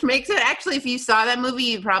 And which makes it actually, if you saw that movie,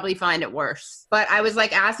 you'd probably find it worse. But I was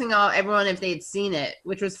like asking everyone if they'd seen it,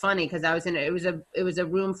 which was funny because I was in it. It was a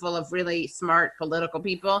room full of really smart political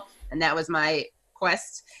people, and that was my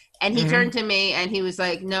quest. And he turned to me and he was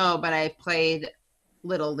like, "No, but I played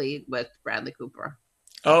Little League with Bradley Cooper."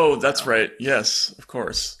 Oh, that's right. Yes, of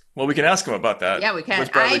course. Well, we can ask him about that. Yeah, we can.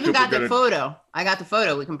 I even got the photo. I got the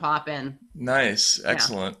photo. We can pop in. Nice.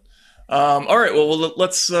 Excellent. Yeah. All right. Well,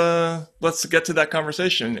 let's get to that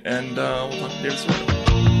conversation, and we'll talk to David Sirota.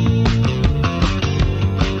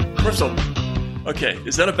 First of all, okay,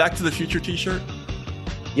 is that a Back to the Future t-shirt?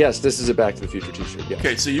 Yes, this is a Back to the Future t-shirt. Yes.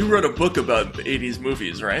 Okay, so you wrote a book about the 80s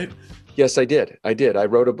movies, right? Yes, I did. I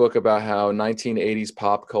wrote a book about how 1980s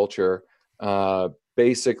pop culture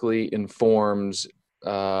basically informs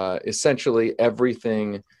essentially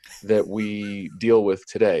everything that we deal with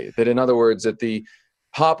today. That, in other words, that the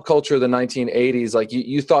pop culture of the 1980s, like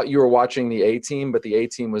you thought you were watching the A-Team, but the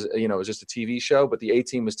A-Team was, it was just a TV show, but the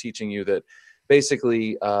A-Team was teaching you that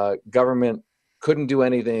basically government couldn't do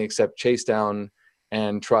anything except chase down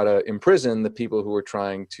and try to imprison the people who were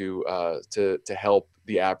trying to help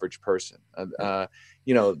the average person.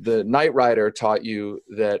 The Knight Rider taught you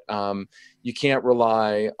that you can't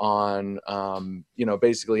rely on,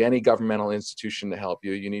 basically any governmental institution to help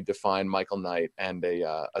you. You need to find Michael Knight and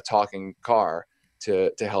a talking car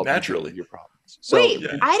to help you deal with your problems. So, wait,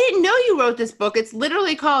 I didn't know you wrote this book. It's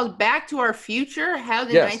literally called Back to Our Future, How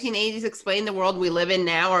the 1980s Explain the World We Live in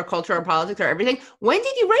Now, our culture, our politics, our everything. When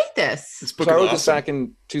did you write this? This book I wrote this back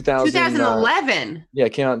in 2011. It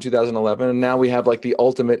came out in 2011, and now we have like the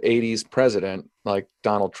ultimate 80s president, like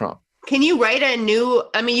Donald Trump. Can you write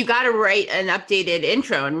you got to write an updated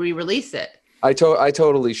intro and re-release it. I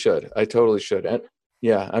totally should.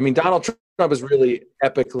 And Donald Trump is really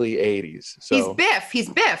epically 80s. So He's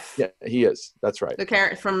Biff. Yeah, he is. That's right. The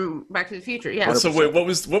character from Back to the Future. Yeah. 100%. So wait, what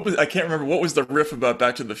was? I can't remember. What was the riff about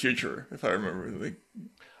Back to the Future? If I remember.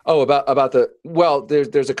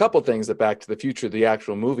 There's a couple things that Back to the Future, the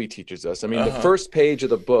actual movie, teaches us. The first page of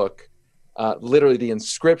the book, literally the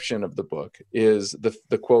inscription of the book, is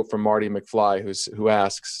the quote from Marty McFly, who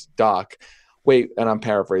asks Doc, wait, and I'm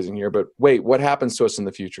paraphrasing here, but wait, what happens to us in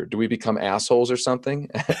the future? Do we become assholes or something?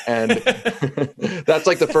 And that's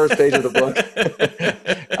like the first page of the book.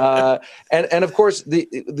 And of course,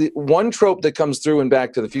 the one trope that comes through in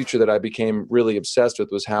Back to the Future that I became really obsessed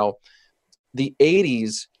with was how the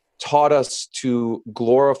 80s taught us to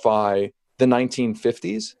glorify the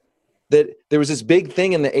 1950s. That there was this big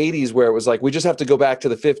thing in the 80s where it was like, we just have to go back to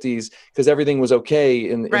the 50s because everything was okay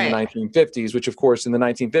in the 1950s, which of course in the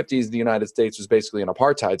 1950s, the United States was basically an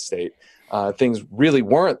apartheid state. Things really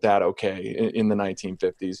weren't that okay in the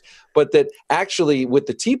 1950s. But that actually with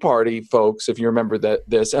the Tea Party folks, if you remember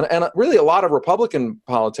this, and really a lot of Republican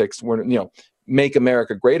politics were, make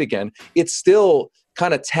America great again, it's still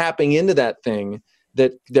kind of tapping into that thing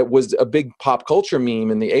that was a big pop culture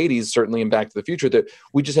meme in the 80s, certainly in Back to the Future, that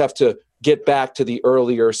we just have to get back to the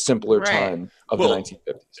earlier, simpler time of the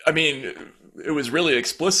 1950s. It was really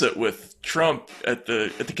explicit with Trump at the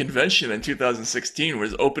convention in 2016, where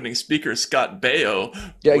his opening speaker, Scott Baio,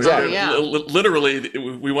 literally,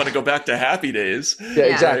 we want to go back to Happy Days. Yeah,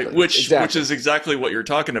 exactly. Right? Which is exactly what you're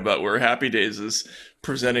talking about, where Happy Days is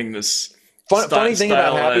presenting this funny thing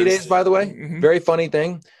about Happy Days, by the way, very funny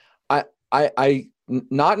thing. I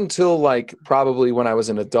not until like probably when I was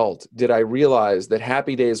an adult did I realize that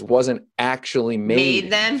Happy Days wasn't actually made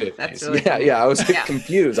then. In the 50s. That's really I was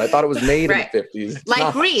confused. I thought it was made in the 50s.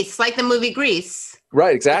 Like Grease, like the movie Grease.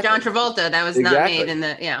 Right, exactly. With John Travolta, that was not made in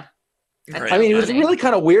the Right. I mean, what's funny. really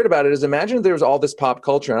kind of weird about it is imagine if there was all this pop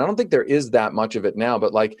culture, and I don't think there is that much of it now,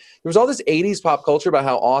 but like there was all this 80s pop culture about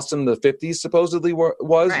how awesome the 50s supposedly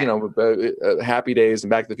was, Right. Happy Days and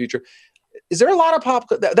Back to the Future. Is there a lot of pop?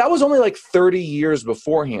 That was only like 30 years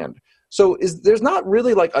beforehand. So there's not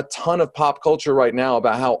really like a ton of pop culture right now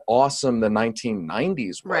about how awesome the 1990s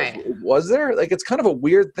was. Right. Was there? Like, it's kind of a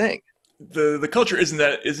weird thing. The culture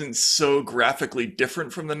isn't so graphically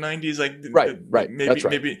different from the 90s. Right. Maybe, That's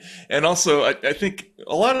right. maybe. And also, I think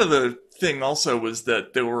a lot of the thing also was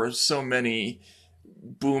that there were so many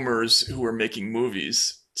boomers who were making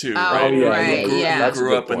movies too, right? Who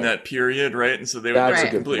grew up in that period, right? And so they were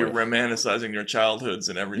completely romanticizing their childhoods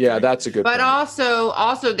and everything. Yeah, that's a good point. But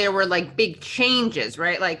also there were like big changes,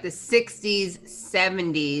 right? Like the 60s,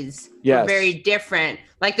 70s were very different.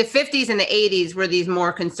 Like the 50s and the 80s were these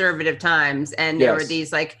more conservative times, and there were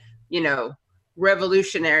these like,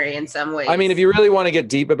 revolutionary in some ways. I mean, if you really want to get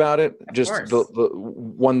deep about it, just the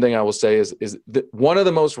one thing I will say is that one of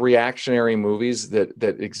the most reactionary movies that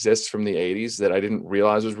exists from the 80s that I didn't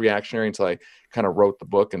realize was reactionary until I kind of wrote the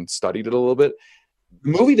book and studied it a little bit. The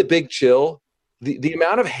movie The Big Chill, the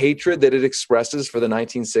amount of hatred that it expresses for the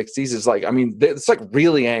 1960s is like, I mean, it's like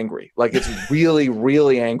really angry. Like it's really,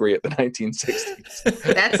 really angry at the 1960s.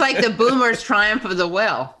 That's like the boomers' triumph of the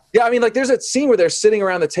will. Yeah, I mean, like there's that scene where they're sitting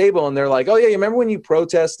around the table and they're like, "Oh yeah, you remember when you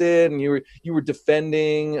protested and you were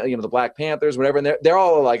defending, the Black Panthers, whatever?" And they're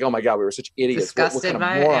all like, "Oh my God, we were such idiots. Disgusted what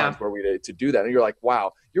kind of morons were we to do that?" And you're like,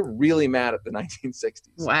 "Wow, you're really mad at the 1960s."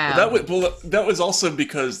 Wow. That was also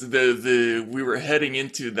because we were heading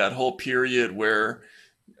into that whole period where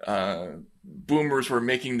boomers were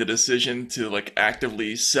making the decision to like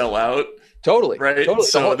actively sell out. Totally. Right. Totally.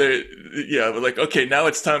 So we're like, okay, now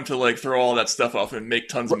it's time to like throw all that stuff off and make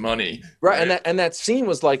tons of money. Right. And that scene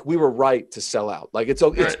was like, we were right to sell out. Like it's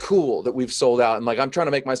cool that we've sold out, and like I'm trying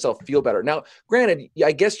to make myself feel better. Now, granted,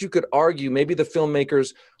 I guess you could argue maybe the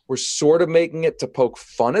filmmakers were sort of making it to poke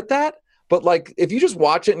fun at that. But like if you just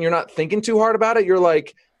watch it and you're not thinking too hard about it, you're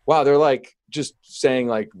like, wow, they're like just saying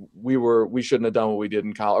like we shouldn't have done what we did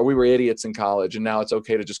in college, or we were idiots in college, and now it's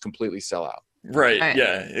okay to just completely sell out. Right.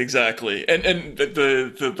 Yeah, exactly. And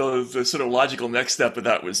the sort of logical next step of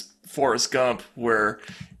that was Forrest Gump, where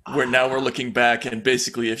now we're looking back, and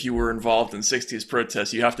basically if you were involved in 60s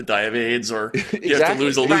protests, you have to die of AIDS, or you have to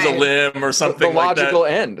lose a limb or something like that. The logical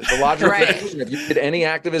end. If you did any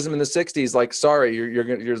activism in the 60s, like, sorry,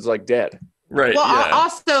 you're just like dead. Right. Well,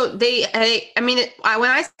 also when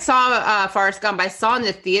I saw Forrest Gump, I saw in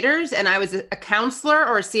the theaters, and I was a counselor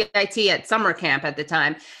or a CIT at summer camp at the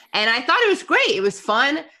time, and I thought it was great. It was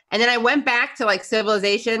fun. And then I went back to like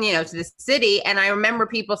Civilization, to the city, and I remember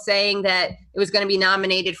people saying that it was going to be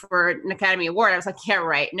nominated for an Academy Award. I was like, yeah,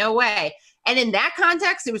 right, no way. And in that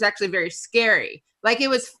context, it was actually very scary. Like it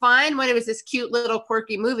was fun when it was this cute little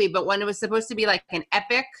quirky movie, but when it was supposed to be like an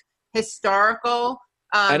epic historical.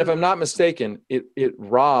 And if I'm not mistaken, it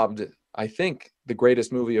robbed, I think, the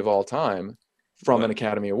greatest movie of all time from an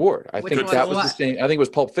Academy Award. I think that was the same. I think it was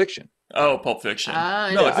Pulp Fiction. Oh, Pulp Fiction.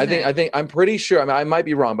 I'm pretty sure. I mean, I might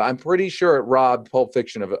be wrong, but I'm pretty sure it robbed Pulp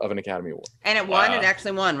Fiction of an Academy Award. And it won. It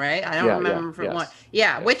actually won, right? I don't remember if it won.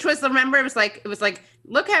 Yeah, which was, remember, it was like,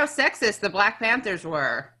 look how sexist the Black Panthers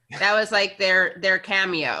were. That was like their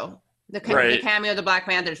cameo. The cameo of the Black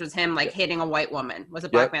Panthers was him like hitting a white woman. Was a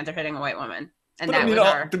Black Panther hitting a white woman? And but I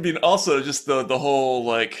mean, also just the whole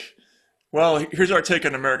like, well, here's our take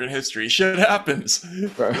on American history. Shit happens,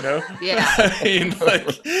 Yeah. I mean,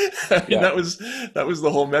 that was the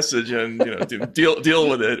whole message, and deal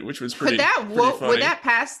with it, which was pretty. Funny. Would that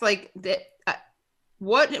pass like the?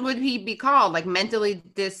 What would he be called? Like mentally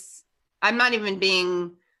I'm not even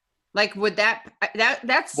being. Like, would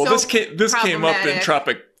that's well? This came up in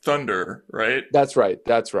Tropic Thunder, right? That's right.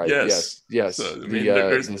 Yes. So, I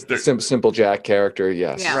mean, Simple Jack character.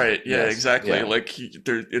 Yes. Yeah. Right. Yeah. Yes. Exactly. Yeah. Like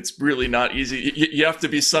it's really not easy. You have to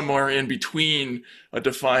be somewhere in between a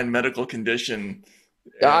defined medical condition.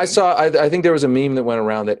 I think there was a meme that went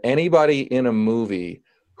around that anybody in a movie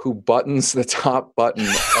who buttons the top button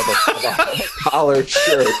of a collared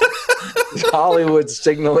shirt is Hollywood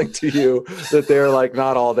signaling to you that they're like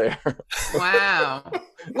not all there. Wow.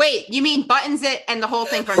 Wait, you mean buttons it and the whole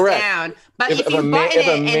thing from Correct. down? But if you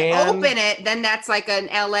button it and open it, then that's like an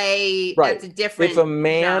LA. Right. That's a different. If a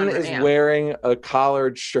man genre, is wearing a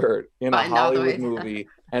collared shirt in a Hollywood movie,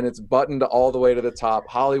 and it's buttoned all the way to the top.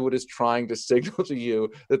 Hollywood is trying to signal to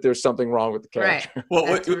you that there's something wrong with the character. Right. Well,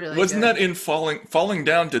 Really wasn't good. that in Falling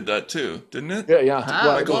Down did that too, didn't it? Yeah.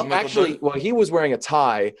 Oh. Well, actually, he was wearing a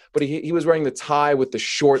tie, but he was wearing the tie with the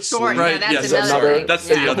short sleeve. Yeah, Right, that's yes, another. sorry. That's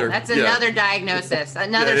the other. That's yeah. another diagnosis,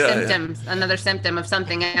 another symptom, another symptom of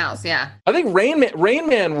something else. Yeah. I think Rain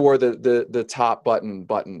Man wore the top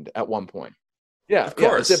buttoned at one point. Yeah, of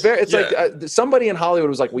course. It's like somebody in Hollywood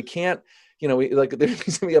was like, we can't. There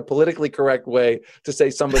needs to be a politically correct way to say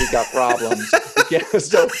somebody's got problems. So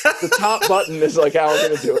the top button is like how we're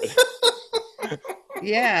going to do it.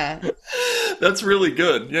 Yeah. That's really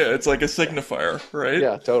good. Yeah, it's like a signifier, right?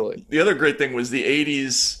 Yeah, totally. The other great thing was the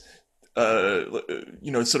 80s,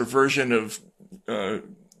 sort of version of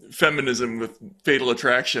feminism with Fatal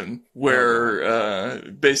Attraction, where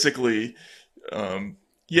basically...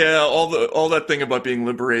 all that thing about being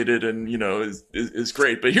liberated and is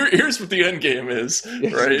great, but here's what the end game is,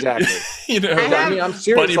 right? Exactly. I'm bunny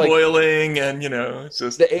serious. boiling, and it's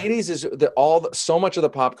just the 80s is so much of the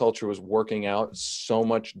pop culture was working out so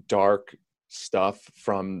much dark stuff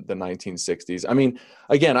from the 1960s. I mean,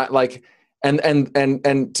 again,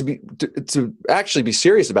 and to actually be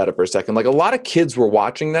serious about it for a second, like a lot of kids were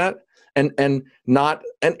watching that and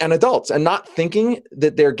adults and not thinking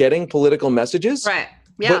that they're getting political messages, right?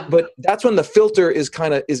 Yeah. But that's when the filter is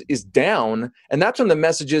kind of is down, and that's when the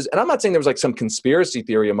messages, and I'm not saying there was like some conspiracy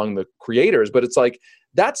theory among the creators, but it's like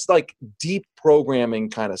that's like deep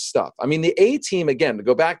programming kind of stuff. I mean, the A-Team, again, to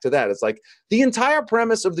go back to that, it's like the entire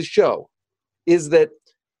premise of the show is that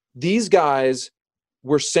these guys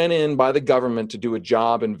were sent in by the government to do a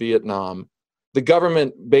job in Vietnam. The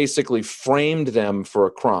government basically framed them for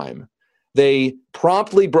a crime. They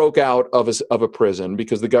promptly broke out of a prison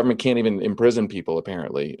because the government can't even imprison people,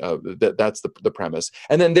 apparently. That's the premise.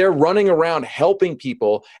 And then they're running around helping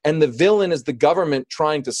people, and the villain is the government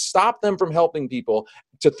trying to stop them from helping people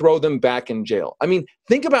to throw them back in jail. I mean,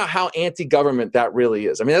 think about how anti-government that really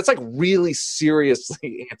is. I mean, that's like really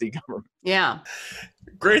seriously anti-government. Yeah.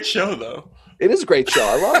 Great show, though. It is a great show.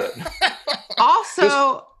 I love it.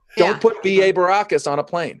 Also... Don't put B.A. Baracus on a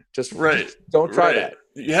plane. Just don't try that.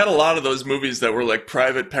 You had a lot of those movies that were like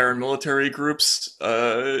private paramilitary groups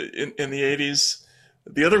in the 80s.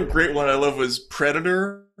 The other great one I love was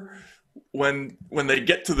Predator. When they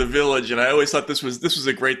get to the village, and I always thought this was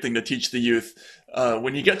a great thing to teach the youth.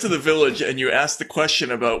 When you get to the village and you ask the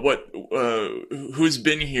question about who's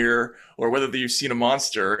been here or whether you've seen a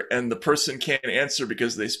monster, and the person can't answer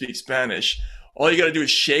because they speak Spanish, all you got to do is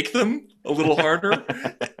shake them a little harder,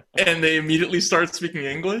 and they immediately start speaking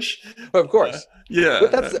English. Of course. Yeah.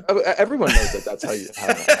 But that's everyone knows that's how it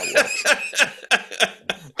works.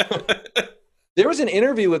 There was an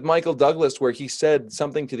interview with Michael Douglas where he said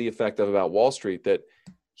something to the effect of about Wall Street, that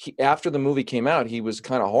after the movie came out, he was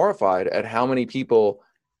kind of horrified at how many people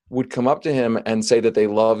would come up to him and say that they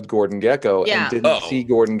loved Gordon Gekko and didn't see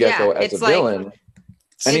Gordon Gekko as a villain.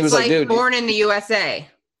 And he was like, dude, Born in the USA.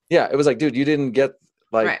 Yeah, it was like, dude, you didn't get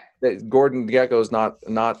that Gordon Gekko's not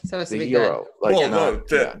the hero.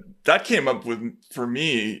 That came up for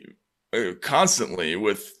me constantly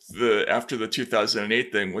with after the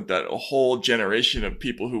 2008 thing, with that a whole generation of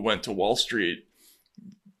people who went to Wall Street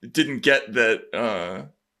didn't get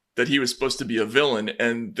that he was supposed to be a villain,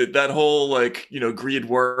 and that whole greed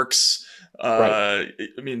works. I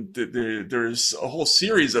mean, there's a whole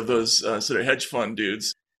series of those sort of hedge fund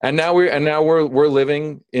dudes. And now we're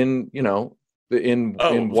living in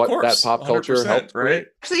what that pop culture helped, right?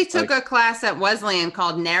 Actually took a class at Wesleyan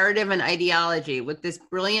called Narrative and Ideology with this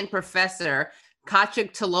brilliant professor,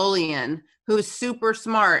 Kachik Talolian, who's super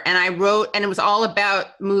smart. And it was all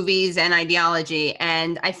about movies and ideology.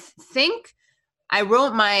 And I think I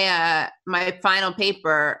wrote my final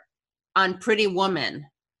paper on Pretty Woman.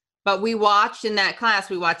 But we watched in that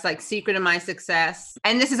class, like Secret of My Success.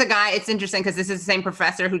 And this is a guy, it's interesting because this is the same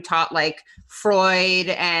professor who taught like Freud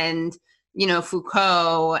and,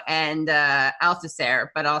 Foucault and Althusser,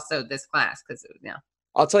 but also this class because,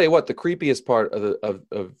 I'll tell you what, the creepiest part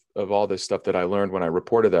of all this stuff that I learned when I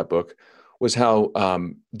reported that book was how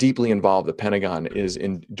deeply involved the Pentagon is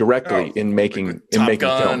in making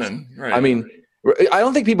films. I mean, I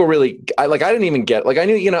don't think people really I didn't even get, I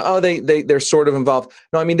knew, they're sort of involved.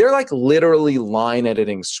 No, I mean, they're like literally line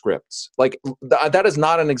editing scripts. Like that is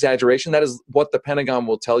not an exaggeration. That is what the Pentagon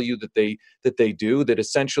will tell you that they do, that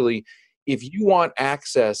essentially if you want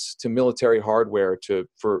access to military hardware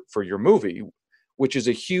for your movie, which is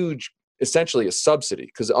a huge essentially a subsidy,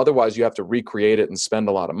 because otherwise you have to recreate it and spend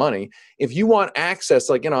a lot of money. If you want access,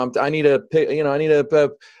 like, I need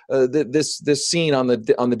this scene on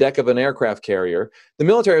the deck of an aircraft carrier, the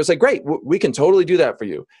military was like, great, we can totally do that for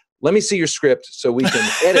you. Let me see your script so we can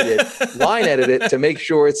line edit it to make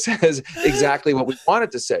sure it says exactly what we want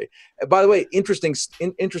it to say. By the way, interesting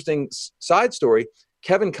side story,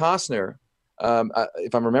 Kevin Costner,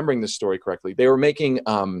 if I'm remembering this story correctly, they were making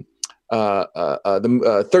 13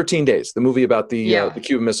 Days, the movie about the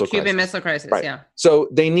Cuban Missile Crisis. Right. Yeah. So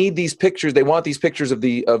they need these pictures. They want these pictures of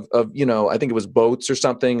I think it was boats or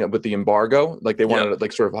something with the embargo. Like they wanted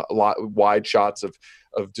like sort of a lot wide shots of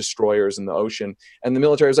destroyers in the ocean. And the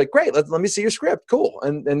military was like, great, let me see your script. Cool.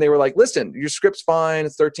 And they were like, listen, your script's fine.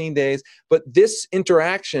 It's 13 days. But this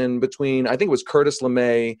interaction between, I think it was Curtis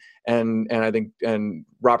LeMay and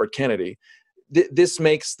Robert Kennedy, this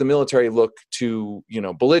makes the military look too,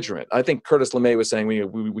 belligerent. I think Curtis LeMay was saying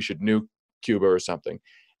we should nuke Cuba or something.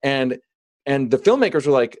 And the filmmakers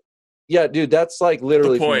were like, yeah, dude, that's like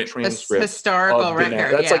literally from the transcript. Historical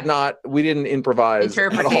record. That's like not, we didn't improvise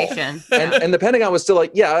interpretation. At all. And the Pentagon was still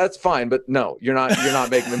like, yeah, that's fine, but no, you're not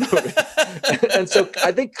making the movie. And so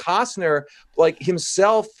I think Costner, like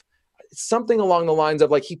himself, something along the lines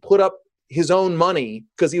of like, he put up his own money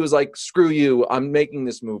because he was like, screw you, I'm making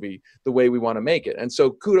this movie the way we want to make it. And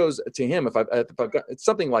so kudos to him if I've got, it's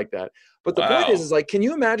something like that. But the point is like, can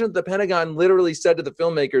you imagine that the Pentagon literally said to the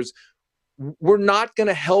filmmakers, we're not going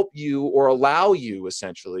to help you or allow you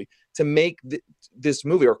essentially to make this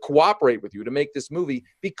movie or cooperate with you to make this movie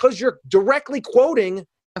because you're directly quoting,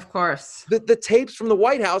 of course, the tapes from the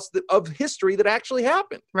White House of history that actually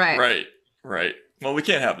happened. Right. Well, we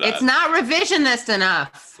can't have that. It's not revisionist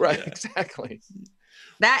enough. Right, exactly.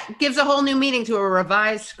 That gives a whole new meaning to a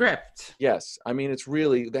revised script. Yes. I mean, it's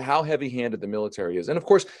really how heavy-handed the military is. And of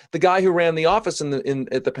course, the guy who ran the office at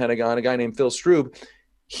the Pentagon, a guy named Phil Strube,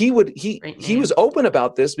 he was open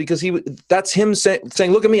about this because that's him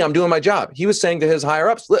saying, look at me, I'm doing my job. He was saying to his higher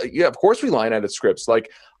ups, yeah, of course we line edit scripts.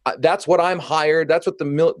 Like that's what I'm hired. That's what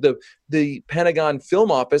the Pentagon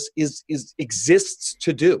Film Office exists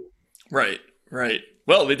to do. Right.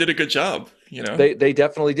 Well, they did a good job, They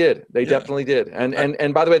definitely did. They definitely did.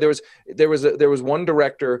 And by the way, there was one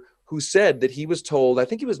director who said that he was told, I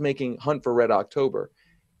think he was making Hunt for Red October.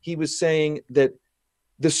 He was saying that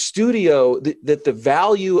the studio, that the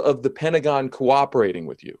value of the Pentagon cooperating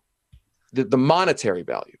with you, the monetary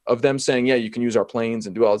value of them saying, yeah, you can use our planes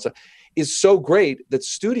and do all this stuff, is so great that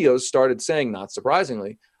studios started saying, not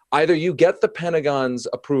surprisingly, either you get the Pentagon's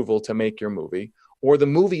approval to make your movie or the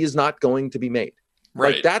movie is not going to be made.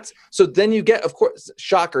 Right. Like so then you get, of course,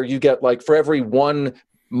 shocker, you get like for every one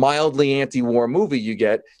mildly anti-war movie you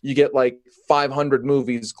get like 500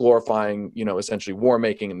 movies glorifying, essentially war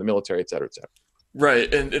making in the military, et cetera, et cetera.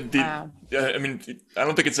 Right, and I mean, I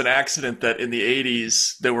don't think it's an accident that in the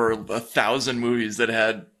 80s there were 1,000 movies that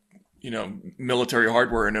had, military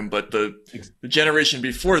hardware in them, but the generation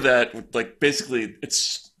before that, like basically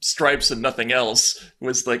it's stripes and nothing else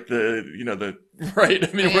was like the right.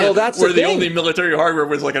 I mean, well, that's where the only military hardware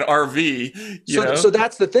was like an RV. So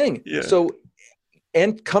that's the thing. Yeah. So,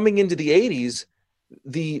 and coming into the 80s.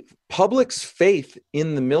 The public's faith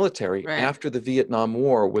in the military after the Vietnam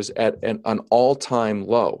War was at an all-time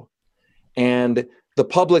low. And the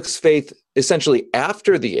public's faith essentially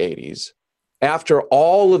after the 80s, after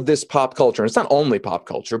all of this pop culture, and it's not only pop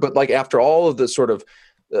culture, but like after all of the sort of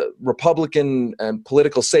Republican and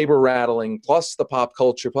political saber rattling, plus the pop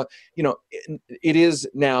culture, it is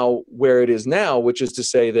now where it is now, which is to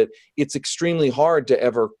say that it's extremely hard to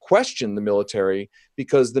ever question the military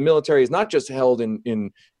because the military is not just held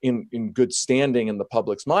in good standing in the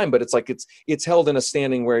public's mind, but it's like it's held in a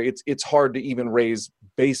standing where it's hard to even raise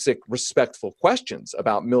basic respectful questions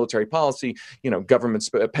about military policy, government,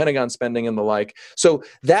 Pentagon spending and the like. So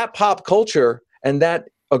that pop culture and that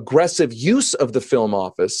aggressive use of the film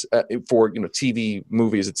office for TV,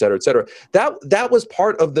 movies, et cetera, that was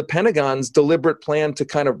part of the Pentagon's deliberate plan to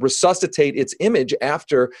kind of resuscitate its image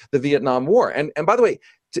after the Vietnam War. And by the way,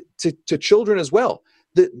 to children as well,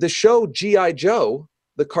 the show G.I. Joe,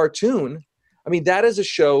 the cartoon, I mean, that is a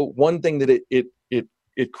show. One thing that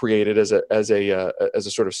it created as a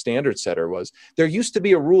sort of standard setter was there used to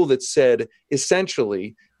be a rule that said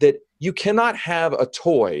essentially that you cannot have a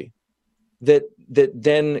toy that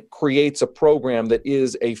then creates a program that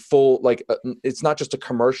is a full, it's not just a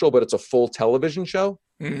commercial, but it's a full television show.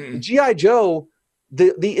 Mm-hmm. G.I. Joe,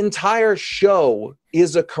 the entire show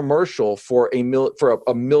is a commercial for a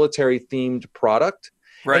military themed product.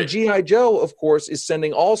 Right. And G.I. Joe, of course, is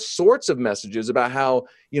sending all sorts of messages about how,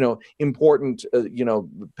 important,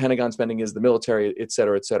 Pentagon spending is, the military, et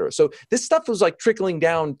cetera, et cetera. So this stuff was like trickling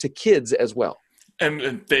down to kids as well.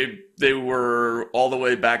 And they were all the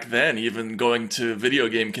way back then even going to video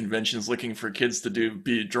game conventions looking for kids to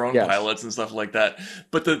be drone pilots and stuff like that.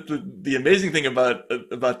 But the amazing thing about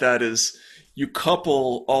that is you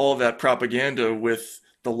couple all of that propaganda with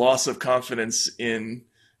the loss of confidence in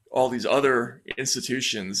all these other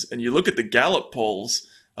institutions, and you look at the Gallup polls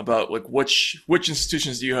about like which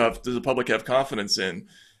institutions does the public have confidence in.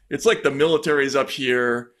 It's like the military's up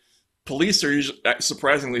here. Police are usually,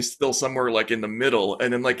 surprisingly, still somewhere like in the middle,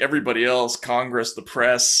 and then like everybody else, Congress, the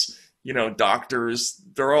press, doctors,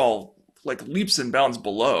 they're all like leaps and bounds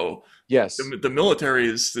below. Yes, the military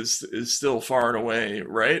is still far and away,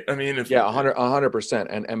 right? I mean,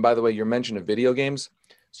 100%. And by the way, your mention of video games.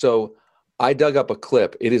 So I dug up a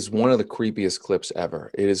clip. It is one of the creepiest clips ever.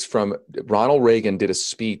 It is from Ronald Reagan did a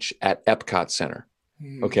speech at Epcot Center.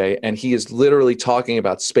 Okay, and he is literally talking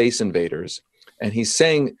about Space Invaders, and he's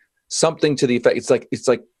saying something to the effect, it's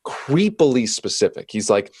like creepily specific. He's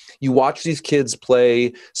like, you watch these kids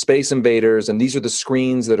play Space Invaders, and these are the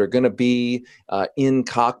screens that are going to be in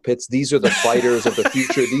cockpits. These are the fighters of the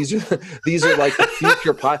future. These are like the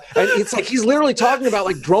future pilot. And it's like he's literally talking about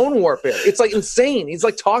like drone warfare. It's like insane. He's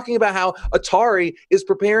like talking about how Atari is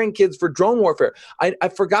preparing kids for drone warfare. I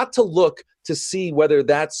forgot to look to see whether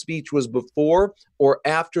that speech was before or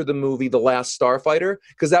after the movie The Last Starfighter,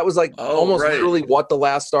 because that was like literally what The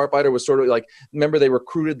Last Starfighter was sort of like. Remember, they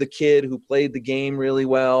recruited the kid who played the game really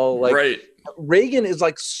well. Like Reagan is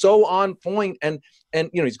like so on point, and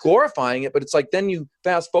he's glorifying it, but it's like then you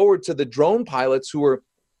fast forward to the drone pilots who are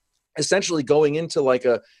essentially going into like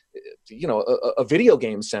a video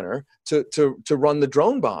game center to run the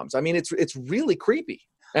drone bombs. I mean, it's really creepy.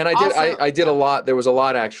 And I did a lot. There was a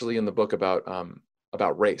lot actually in the book about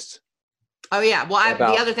race. Oh yeah. Well,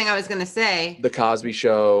 the other thing I was going to say, the Cosby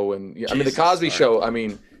Show, and the Cosby Show. I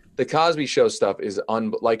mean, the Cosby Show stuff is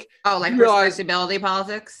respectability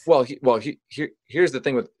politics. Well, here's the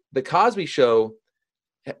thing with the Cosby Show.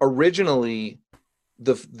 Originally,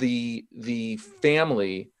 the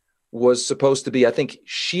family was supposed to be. I think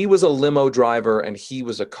she was a limo driver and he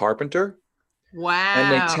was a carpenter. Wow.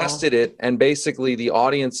 And they tested it, and basically the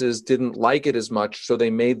audiences didn't like it as much, so they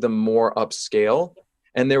made them more upscale.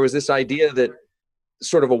 And there was this idea that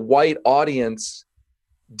sort of a white audience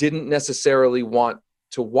didn't necessarily want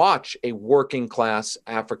to watch a working class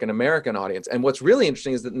African-American audience. And what's really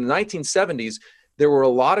interesting is that in the 1970s, there were a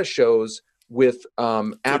lot of shows with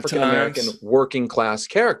African-American working class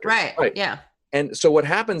characters. Right, yeah. And so what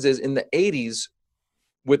happens is in the 80s,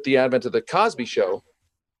 with the advent of the Cosby Show,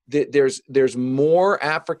 there's more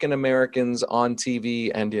African Americans on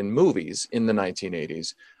TV and in movies in the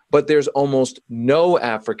 1980s, but there's almost no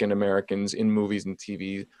African Americans in movies and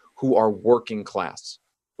TV who are working class.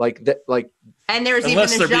 And there's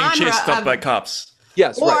unless even a they're being genre chased up by cops.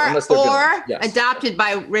 Yes, unless they're adopted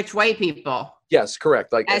by rich white people. Yes,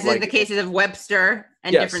 correct. As in the cases of Webster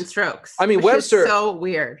and Different Strokes. I mean, Webster is so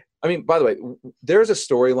weird. I mean, by the way, there's a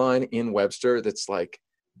storyline in Webster that's like,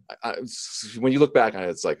 when you look back on it,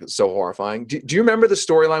 it's like so horrifying. Do you remember the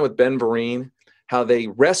storyline with Ben Vereen? How they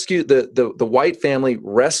rescue the white family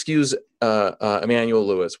rescues Emmanuel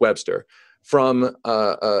Lewis Webster from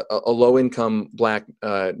a low-income black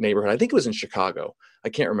neighborhood. I think it was in Chicago. I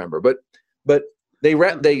can't remember, but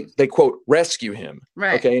they quote rescue him.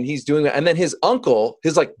 Right. Okay, and he's doing that, and then his uncle,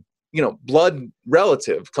 his blood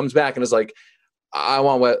relative, comes back and is like, I'm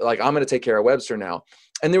going to take care of Webster now.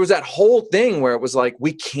 And there was that whole thing where it was like,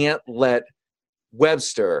 we can't let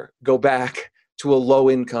Webster go back to a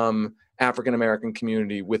low-income African-American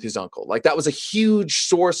community with his uncle. Like that was a huge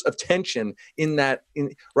source of tension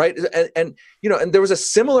right. And there was a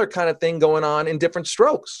similar kind of thing going on in Different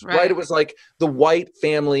Strokes, right? It was like the white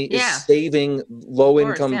family is saving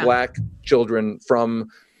low-income black children from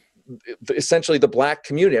essentially the black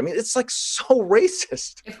community. I mean, it's like so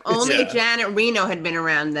racist. If only Janet Reno had been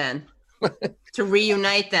around then to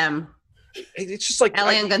reunite them. It's just like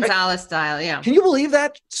Elian Gonzalez style. Yeah. Can you believe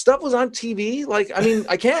that stuff was on TV? Like, I mean,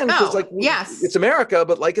 I can because yes, it's America,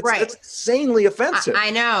 but like it's insanely offensive.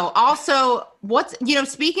 I know. Also,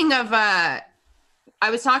 speaking of, I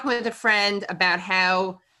was talking with a friend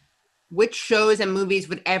about which shows and movies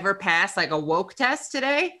would ever pass like a woke test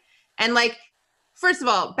today. And like, first of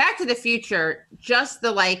all, Back to the Future, just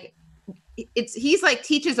he's like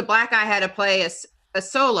teaches a black guy how to play a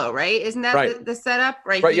solo, right? Isn't that the setup?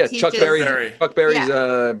 Right. Right. Chuck Berry's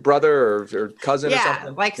brother or cousin or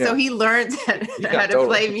something. So he learned how to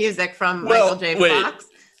play music from Michael J. Fox.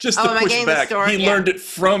 just Oh, to am I push getting the back, story? he Yeah. learned it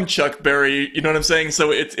from Chuck Berry. You know what I'm saying?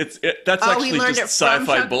 So that's Oh, he actually learned just it from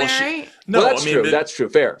sci-fi Chuck bullshit. Berry? No, Well, that's I mean true. That's true.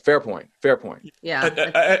 Fair point.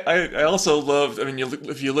 Yeah. I also love. I mean,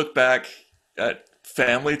 if you look back at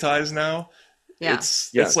Family Ties now, Yeah.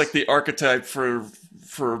 it's like the archetype for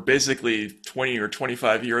basically 20 or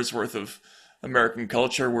 25 years worth of American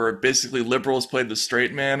culture, where basically liberals played the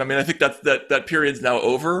straight man. I mean, I think that period's now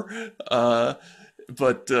over.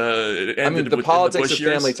 But it ended the with politics the of Bush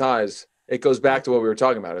years. Family Ties, it goes back to what we were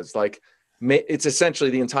talking about. It's like, it's essentially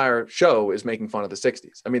the entire show is making fun of the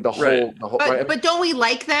 60s. I mean, the whole But don't we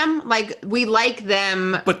like them? Like, we like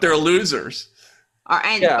them. But they're losers.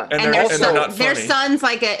 And their son's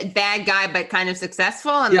like a bad guy, but kind of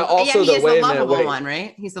successful. And also he's the lovable one,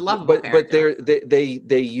 right? He's the lovable character. But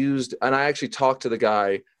they used, and I actually talked to the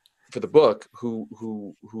guy for the book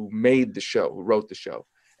who made the show, who wrote the show,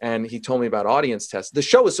 and he told me about audience tests. The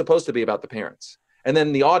show is supposed to be about the parents, and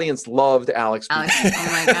then the audience loved Alex. Oh my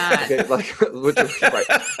god! Okay,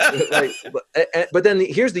 but then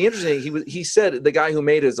here's the interesting. He said the guy who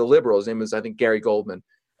made it is a liberal. His name was, I think, Gary Goldman.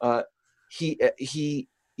 He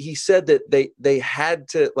said that they had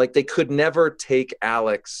to, like, they could never take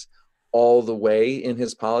Alex all the way in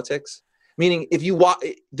his politics. Meaning, if you watch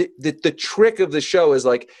the trick of the show is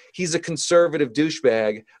like, he's a conservative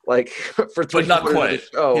douchebag, like, for 3 but not quite. Of the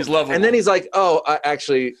show. He's lovable, and then he's like, oh,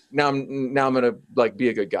 actually, now I'm gonna like be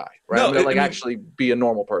a good guy, right? No, I'm gonna actually be a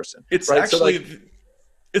normal person. It's right? actually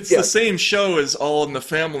it's the same show as All in the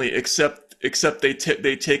Family, except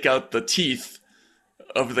they take out the teeth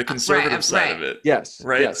of the conservative side of it. Yes.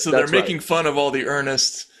 Right. Yes, so they're making fun of all the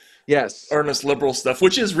earnest liberal stuff,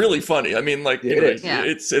 which is really funny. I mean, like,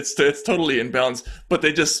 it's totally in balance, but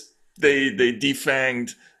they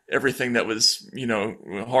defanged everything that was,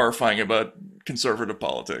 horrifying about conservative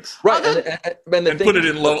politics. Right. And put it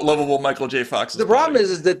in lovable Michael J. Fox's The problem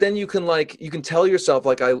is that then you can tell yourself,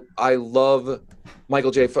 like, I love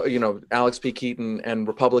Michael J. Alex P. Keaton and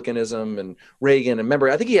Republicanism and Reagan. And remember,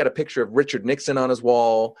 I think he had a picture of Richard Nixon on his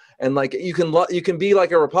wall. And like, you can be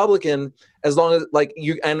like a Republican as long as, like,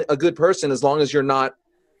 and a good person as long as you're not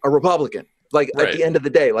a Republican. Like, at the end of the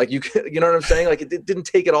day, like, you know what I'm saying? Like, it didn't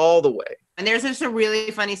take it all the way. And there's just a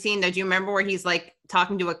really funny scene, though. Do you remember where he's like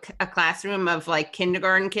talking to a classroom of like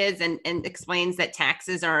kindergarten kids and explains that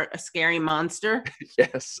taxes are a scary monster?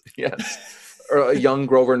 Yes. Or a young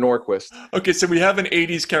Grover Norquist. Okay, so we have an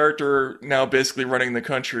 80s character now basically running the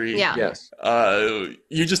country. Yeah. Yes.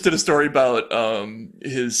 You just did a story about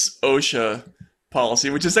his OSHA policy,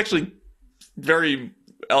 which is actually very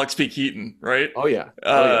Alex P. Keaton, right? Oh yeah.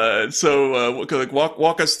 So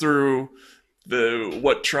walk us through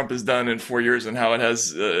what Trump has done in 4 years and how it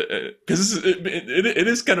has, because it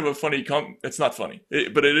is kind of a funny it's not funny,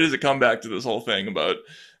 but it is a comeback to this whole thing about,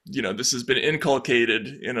 this has been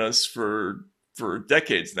inculcated in us for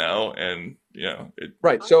decades now, and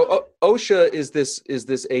right. So OSHA is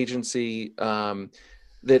this agency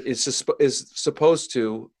that is supposed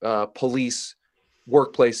to police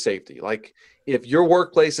workplace safety. Like, if your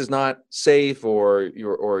workplace is not safe, or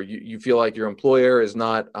you feel like your employer is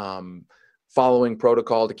not following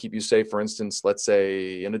protocol to keep you safe, for instance, let's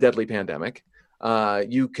say in a deadly pandemic,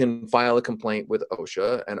 you can file a complaint with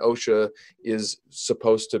OSHA, and OSHA is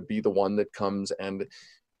supposed to be the one that comes and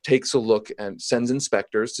takes a look and sends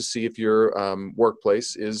inspectors to see if your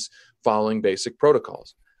workplace is following basic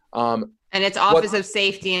protocols. And it's Office of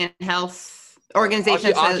Safety and Health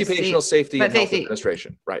Organization. Occupational Safety and Health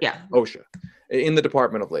Administration, right? Yeah. OSHA, in the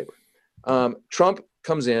Department of Labor. Trump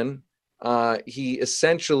comes in. He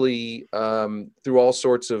essentially, through all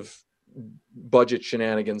sorts of budget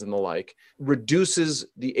shenanigans and the like, reduces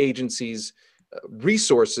the agency's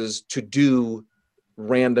resources to do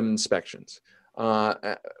random inspections.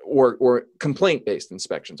 Or complaint-based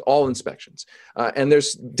inspections, all inspections. And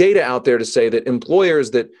there's data out there to say that employers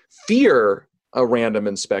that fear a random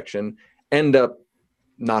inspection end up,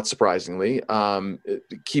 not surprisingly, following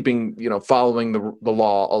the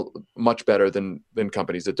law much better than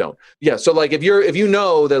companies that don't. Yeah, so like, if you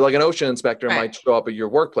know that like an OSHA inspector might show up at your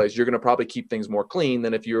workplace, you're going to probably keep things more clean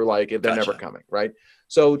than if you're like, they're never coming, right?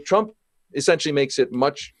 So Trump essentially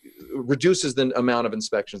reduces the amount of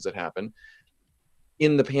inspections that happen.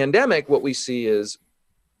 In the pandemic, what we see is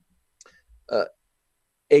a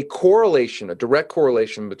direct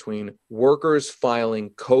correlation between workers filing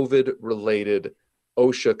COVID-related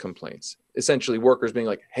OSHA complaints. Essentially, workers being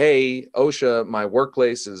like, hey, OSHA, my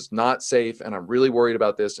workplace is not safe, and I'm really worried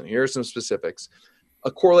about this, and here are some specifics. A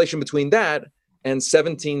correlation between that and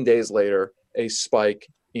 17 days later, a spike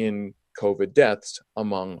in COVID deaths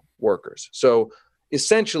among workers. So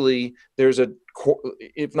essentially, there's a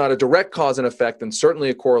if not a direct cause and effect, then certainly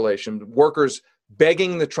a correlation. Workers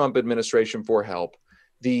begging the Trump administration for help.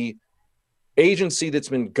 The agency that's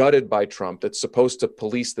been gutted by Trump, that's supposed to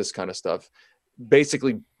police this kind of stuff,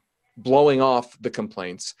 basically blowing off the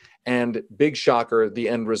complaints. And big shocker, the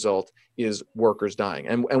end result is workers dying.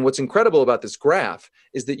 And what's incredible about this graph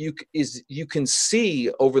is that you can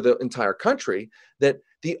see over the entire country that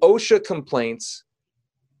the OSHA complaints,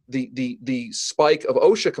 the spike of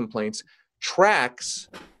OSHA complaints tracks.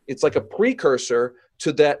 It's like a precursor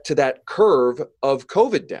to that curve of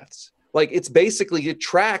COVID deaths. Like it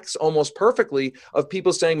tracks almost perfectly of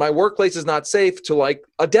people saying my workplace is not safe to like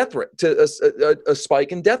a death rate, to a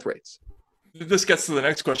spike in death rates. This gets to the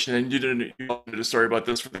next question, and you did a story about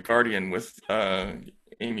this for The Guardian with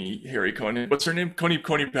Amy Harry Conehead. What's her name?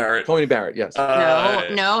 Coney Barrett. Coney Barrett, yes.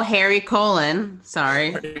 No, Harry Colon.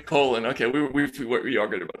 Sorry. Harry Colon. Okay, we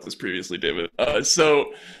argued about this previously, David.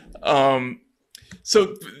 So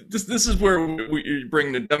this is where we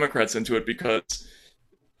bring the Democrats into it, because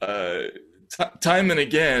time and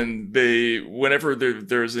again, whenever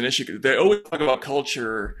there's an issue, they always talk about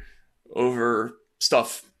culture over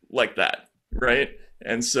stuff like that, right?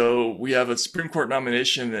 And so we have a Supreme Court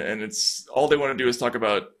nomination, and it's all they want to do is talk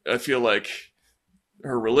about, I feel like,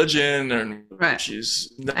 her religion, and right.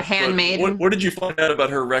 She's a handmaiden. What did you find out about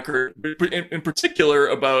her record, in particular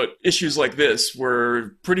about issues like this,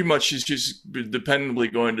 where pretty much she's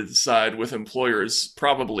dependably going to decide with employers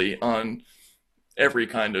probably on every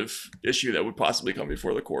kind of issue that would possibly come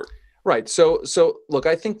before the court? Right. So look,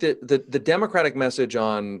 I think that the Democratic message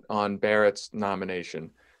on Barrett's nomination,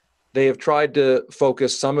 they have tried to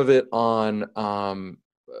focus some of it on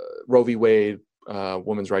Roe v. Wade,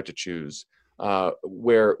 women's right to choose,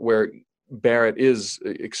 where Barrett is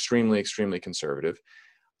extremely, extremely conservative.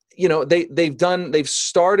 You know, they've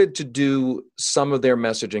started to do some of their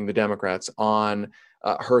messaging, the Democrats, on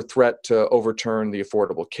her threat to overturn the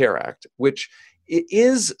Affordable Care Act, which it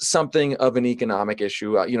is something of an economic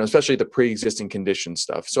issue, especially the pre-existing condition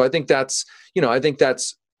stuff. So I think that's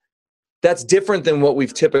different than what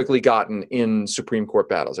we've typically gotten in Supreme Court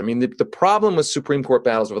battles. I mean, the problem with Supreme Court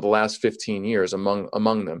battles over the last 15 years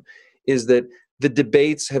among them is that the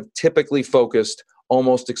debates have typically focused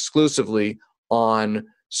almost exclusively on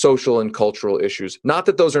social and cultural issues. Not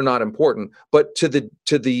that those are not important, but to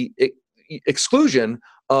the exclusion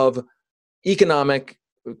of economic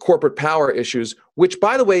corporate power issues, which,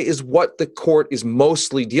 by the way, is what the court is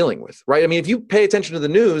mostly dealing with, right? I mean, if you pay attention to the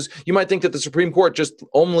news, you might think that the Supreme Court just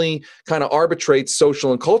only kind of arbitrates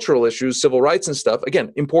social and cultural issues, civil rights and stuff,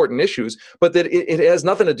 again, important issues, but that it has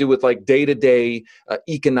nothing to do with like day-to-day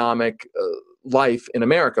economic life in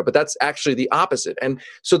America. But that's actually the opposite. And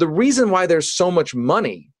so the reason why there's so much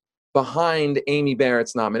money behind Amy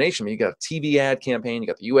Barrett's nomination, I mean, you got a TV ad campaign, you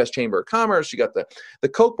got the U.S. Chamber of Commerce, you got the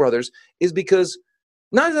Koch brothers, is because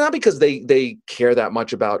not because they care that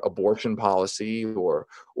much about abortion policy or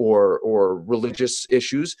religious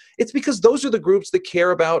issues. It's because those are the groups that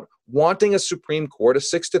care about wanting a Supreme Court, a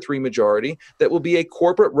 6-3 majority that will be a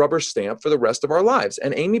corporate rubber stamp for the rest of our lives.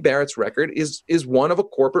 And Amy Barrett's record is one of a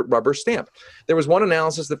corporate rubber stamp. There was one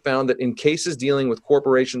analysis that found that in cases dealing with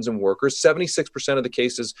corporations and workers, 76% of the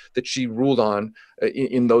cases that she ruled on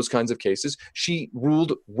in those kinds of cases, she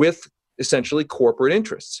ruled with essentially corporate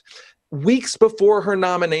interests. Weeks before her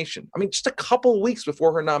nomination, I mean, just a couple weeks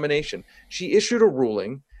before her nomination, she issued a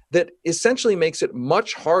ruling that essentially makes it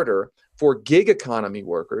much harder for gig economy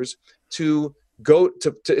workers to go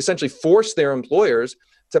to essentially force their employers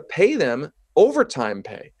to pay them overtime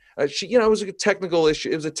pay. It was a technical issue.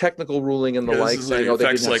 It was a technical ruling and the like. Saying, they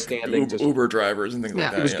didn't have standing. Uber drivers and things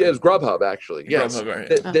like that. It was Grubhub, actually. Yes. Grubhub,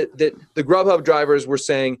 right. The Grubhub drivers were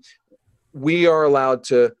saying, we are allowed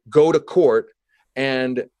to go to court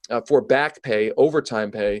and for back pay,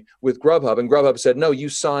 overtime pay with Grubhub. And Grubhub said, no, you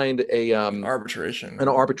signed an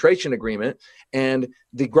arbitration agreement. And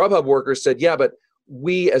the Grubhub workers said, yeah, but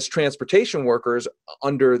we as transportation workers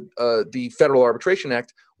under the Federal Arbitration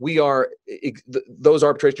Act, those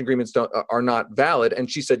arbitration agreements are not valid.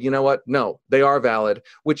 And she said, you know what? No, they are valid.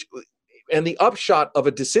 And the upshot of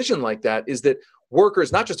a decision like that is that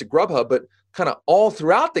workers, not just at Grubhub, but kind of all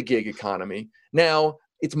throughout the gig economy, now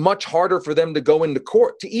it's much harder for them to go into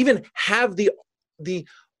court, to even have the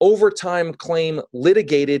overtime claim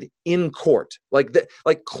litigated in court, like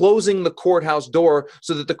closing the courthouse door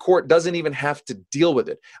so that the court doesn't even have to deal with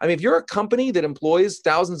it. I mean, if you're a company that employs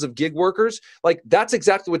thousands of gig workers, like that's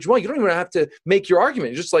exactly what you want. You don't even have to make your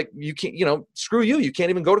argument. It's just like, you can't, screw you. You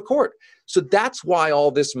can't even go to court. So that's why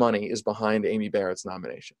all this money is behind Amy Barrett's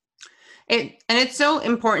nomination. And it's so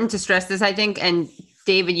important to stress this, I think, and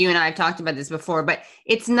David, you and I have talked about this before, but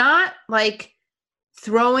it's not like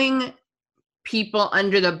throwing people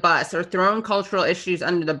under the bus or throwing cultural issues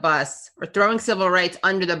under the bus or throwing civil rights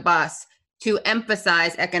under the bus to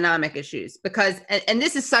emphasize economic issues, because and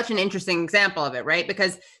this is such an interesting example of it, right?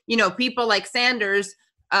 Because people like Sanders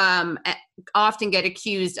often get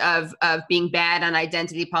accused of being bad on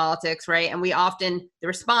identity politics, right? And the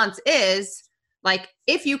response is like,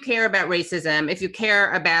 if you care about racism, if you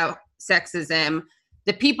care about sexism,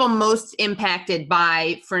 the people most impacted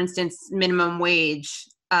by, for instance, minimum wage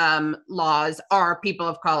laws are people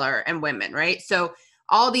of color and women, right? So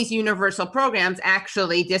all these universal programs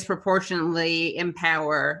actually disproportionately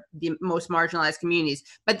empower the most marginalized communities.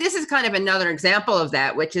 But this is kind of another example of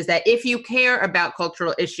that, which is that if you care about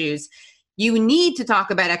cultural issues, you need to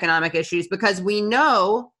talk about economic issues, because we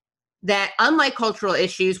know that unlike cultural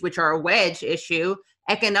issues, which are a wedge issue,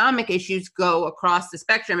 economic issues go across the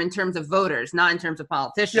spectrum in terms of voters, not in terms of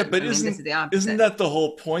politicians. Yeah, but isn't that the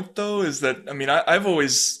whole point, though? Is that, I mean, I've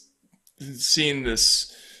always seen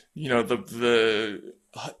this, the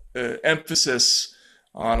emphasis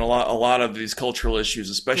on a lot of these cultural issues,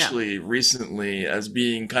 especially recently, as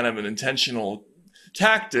being kind of an intentional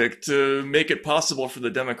tactic to make it possible for the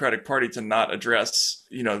Democratic Party to not address,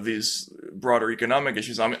 these broader economic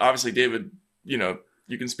issues. I mean, obviously, David,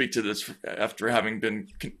 you can speak to this after having been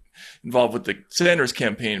involved with the Sanders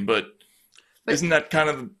campaign, but isn't that kind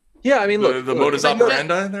of the modus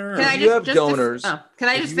operandi there? Can I you have donors. Can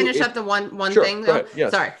I just finish up the one sure, thing, go though? ahead,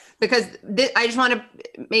 yes. Sorry, because I just want to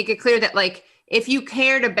make it clear that, like, if you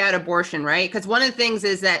cared about abortion, right? Because one of the things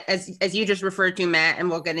is that, as you just referred to, Matt, and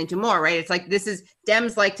we'll get into more, right? It's like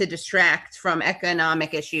Dems like to distract from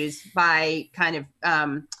economic issues by kind of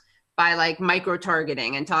by like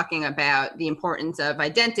micro-targeting and talking about the importance of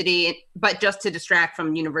identity, but just to distract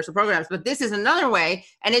from universal programs. But this is another way,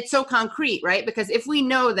 and it's so concrete, right? Because if we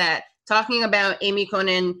know that talking about Amy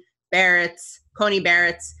Coney Barrett's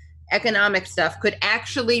economic stuff could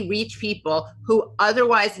actually reach people who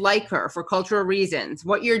otherwise like her for cultural reasons,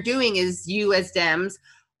 what you're doing is, you as Dems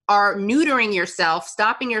are neutering yourself,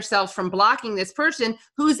 stopping yourself from blocking this person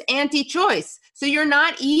who's anti-choice. So you're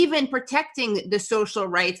not even protecting the social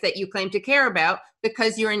rights that you claim to care about,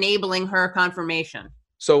 because you're enabling her confirmation.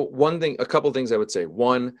 So a couple of things I would say.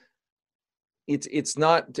 One, it's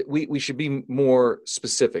not, we should be more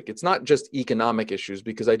specific. It's not just economic issues,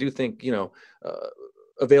 because I do think,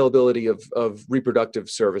 availability of reproductive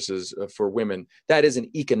services for women, that is an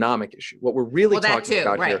economic issue. What we're really talking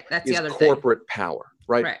about here is corporate power,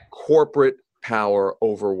 right? Corporate power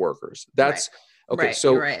over workers. That's okay.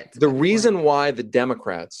 So the reason why the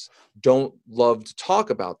Democrats don't love to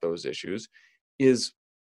talk about those issues is,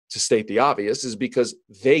 to state the obvious, is because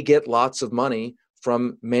they get lots of money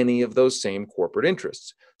from many of those same corporate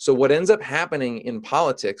interests. So what ends up happening in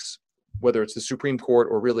politics, whether it's the Supreme Court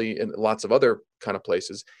or really in lots of other kind of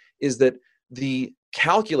places, is that the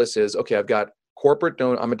calculus is, okay, I've got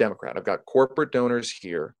I'm a Democrat, I've got corporate donors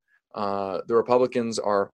here. The Republicans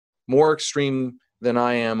are more extreme than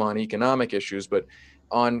I am on economic issues, but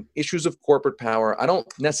on issues of corporate power, I don't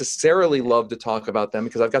necessarily love to talk about them,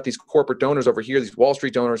 because I've got these corporate donors over here, these Wall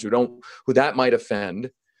Street donors who that might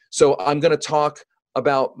offend. So I'm going to talk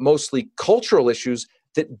about mostly cultural issues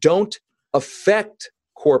that don't affect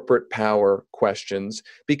corporate power questions,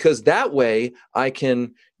 because that way I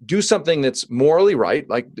can do something that's morally right,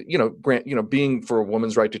 like being for a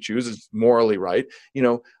woman's right to choose is morally right.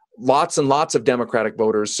 Lots and lots of Democratic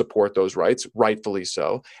voters support those rights, rightfully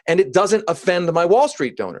so, and it doesn't offend my Wall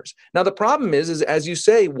Street donors. Now the problem is as you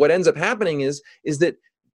say, what ends up happening is that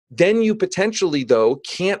then you potentially, though,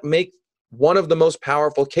 can't make one of the most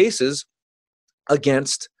powerful cases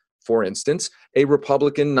against, for instance, a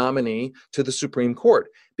Republican nominee to the Supreme Court.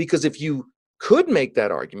 Because if you could make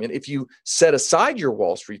that argument, if you set aside your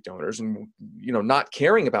Wall Street donors and not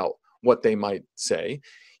caring about what they might say,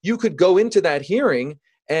 you could go into that hearing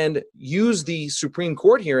and use the Supreme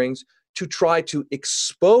Court hearings to try to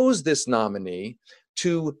expose this nominee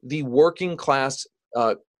to the working class,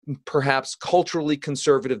 perhaps culturally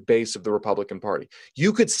conservative base of the Republican Party.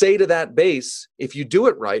 You could say to that base, if you do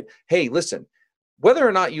it right, hey, listen, whether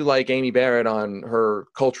or not you like Amy Barrett on her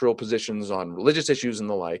cultural positions on religious issues and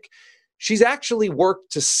the like, she's actually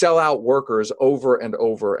worked to sell out workers over and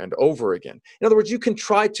over and over again. In other words, you can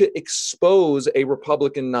try to expose a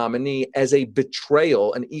Republican nominee as a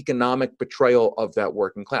betrayal, an economic betrayal of that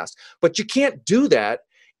working class. But you can't do that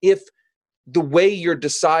if the way you're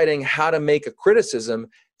deciding how to make a criticism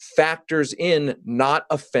factors in not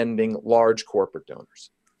offending large corporate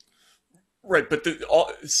donors. Right, but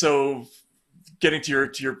so getting to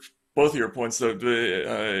your both of your points, though,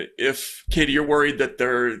 if Katie, you're worried that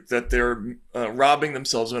they're robbing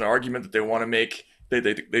themselves of an argument that they want to make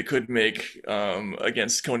they could make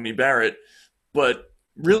against Coney Barrett. But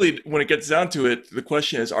really, when it gets down to it, the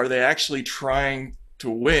question is, are they actually trying to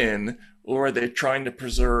win, or are they trying to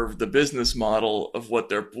preserve the business model of what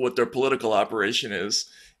their political operation is?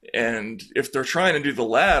 And if they're trying to do the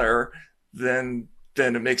latter, then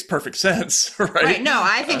it makes perfect sense, right? Right. No,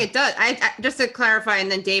 I think it does. I just to clarify, and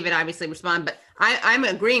then David obviously respond, but I'm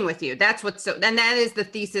agreeing with you. That's what's so, and that is the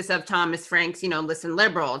thesis of Thomas Frank's, Listen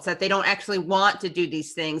Liberal. It's that they don't actually want to do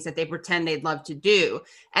these things that they pretend they'd love to do.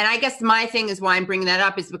 And I guess my thing is why I'm bringing that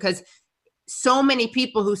up is because so many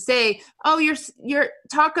people who say, "Oh,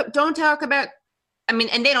 don't talk about." I mean,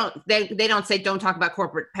 and they don't say don't talk about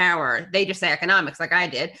corporate power. They just say economics, like I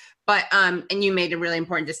did. But and you made a really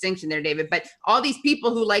important distinction there, David. But all these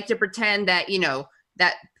people who like to pretend that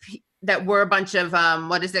that we're a bunch of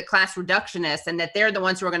class reductionists, and that they're the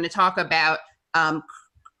ones who are going to talk about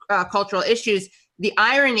cultural issues. The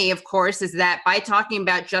irony, of course, is that by talking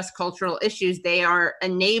about just cultural issues, they are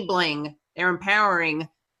empowering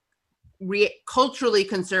culturally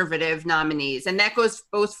conservative nominees, and that goes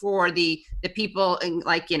both for the people in,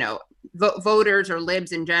 voters or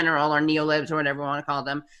libs in general, or neolibs or whatever you want to call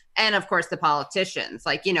them, and of course the politicians.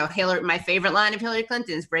 Hillary, my favorite line of Hillary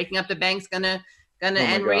Clinton is breaking up the banks gonna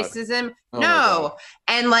end racism. No.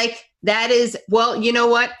 And that is, well, you know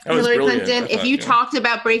what, Hillary Clinton, if you talked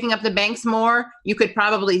about breaking up the banks more, you could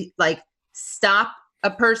probably stop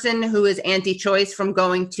a person who is anti-choice from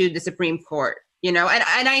going to the Supreme Court. And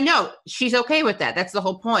I know she's okay with that. That's the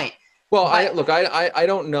whole point. Well, I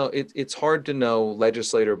don't know. It's hard to know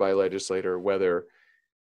legislator by legislator whether,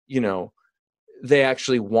 they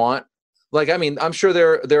actually want, I'm sure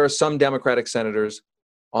there are some Democratic senators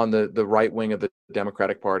on the right wing of the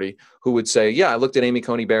Democratic Party who would say, yeah, I looked at Amy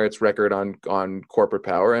Coney Barrett's record on corporate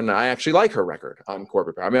power, and I actually like her record on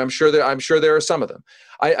corporate power. I mean, I'm sure there are some of them.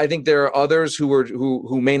 I think there are others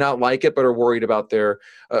who may not like it, but are worried about their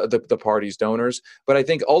the party's donors. But I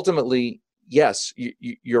think ultimately, yes,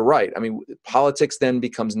 you're right. I mean, politics then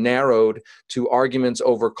becomes narrowed to arguments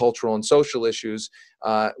over cultural and social issues,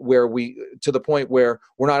 to the point where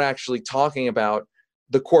we're not actually talking about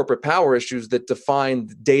the corporate power issues that define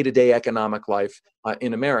day-to-day economic life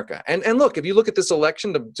in America. And look, if you look at this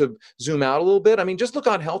election, to zoom out a little bit, I mean, just look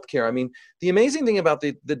on healthcare. I mean, the amazing thing about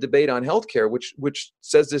the debate on healthcare, which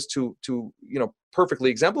says this to perfectly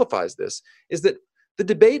exemplifies this, is that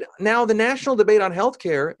the national debate on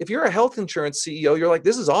healthcare, if you're a health insurance CEO, you're like,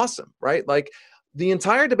 this is awesome, right? The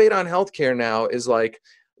entire debate on healthcare now is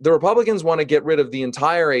the Republicans want to get rid of the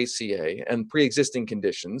entire ACA and pre-existing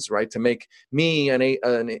conditions, right? To make me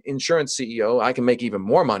an insurance CEO, I can make even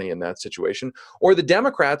more money in that situation. Or the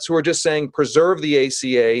Democrats who are just saying, preserve the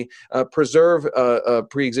ACA, preserve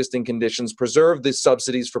pre-existing conditions, preserve the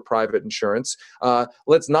subsidies for private insurance.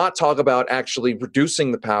 Let's not talk about actually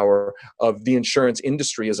reducing the power of the insurance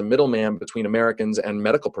industry as a middleman between Americans and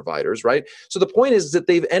medical providers, right? So the point is that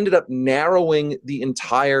they've ended up narrowing the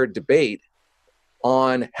entire debate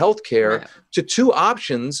on healthcare to two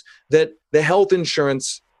options that the health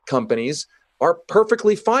insurance companies are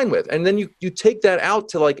perfectly fine with. And then you take that out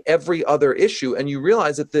to every other issue, and you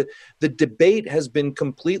realize that the debate has been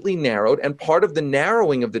completely narrowed. And part of the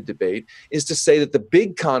narrowing of the debate is to say that the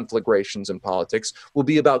big conflagrations in politics will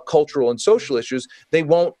be about cultural and social issues. They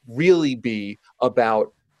won't really be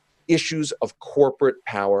about issues of corporate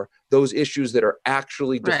power, those issues that are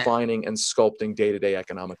actually defining and sculpting day-to-day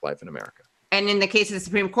economic life in America. And in the case of the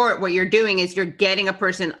Supreme Court, what you're doing is you're getting a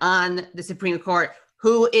person on the Supreme Court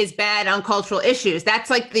who is bad on cultural issues. That's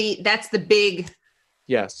the big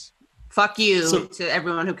fuck you to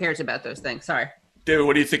everyone who cares about those things. Sorry. David,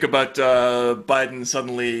 what do you think about Biden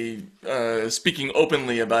suddenly speaking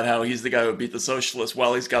openly about how he's the guy who beat the socialists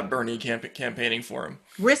while he's got Bernie campaigning for him?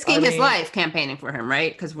 Risking his life campaigning for him,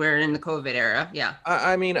 right? Because we're in the COVID era. Yeah.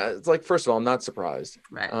 I mean, it's first of all, I'm not surprised.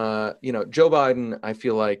 Right. Joe Biden, I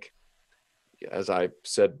feel like, as I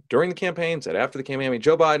said during the campaign, said after the campaign, I mean,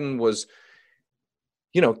 Joe Biden was,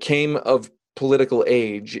 came of political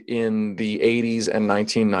age in the 80s and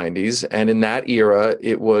 1990s. And in that era,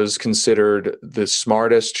 it was considered the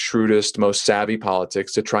smartest, shrewdest, most savvy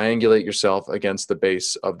politics to triangulate yourself against the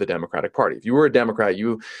base of the Democratic Party. If you were a Democrat,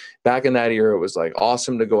 back in that era, it was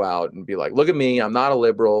awesome to go out and be like, look at me, I'm not a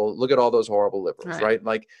liberal. Look at all those horrible liberals, right?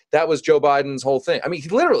 That was Joe Biden's whole thing. I mean,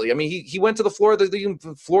 he went to the floor of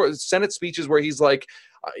the Senate speeches where he's like,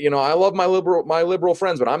 I love my liberal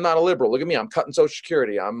friends, but I'm not a liberal. Look at me. I'm cutting Social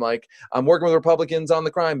Security. I'm working with Republicans on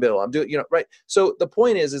the crime bill. I'm doing, right. So the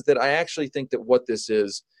point is that I actually think that what this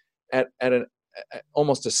is at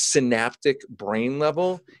almost a synaptic brain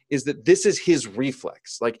level is that this is his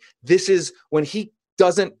reflex. This is when he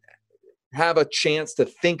doesn't have a chance to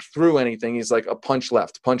think through anything, he's like a punch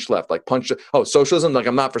left, like punch. Oh, socialism. Like,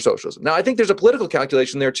 I'm not for socialism. Now, I think there's a political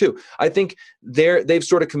calculation there too. I think they've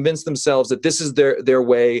sort of convinced themselves that this is their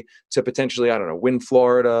way to potentially, I don't know, win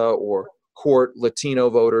Florida or court Latino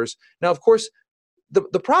voters. Now, of course,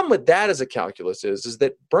 the problem with that as a calculus is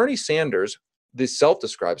that Bernie Sanders, the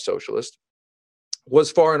self-described socialist,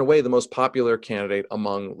 was far and away the most popular candidate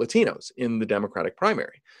among Latinos in the Democratic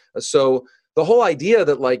primary. So the whole idea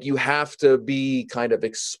that like you have to be kind of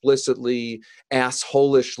explicitly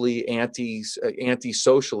assholishly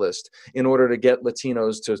anti-socialist in order to get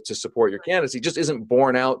Latinos to support your candidacy just isn't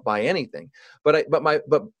borne out by anything. But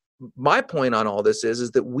my point on all this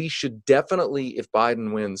is that we should definitely, if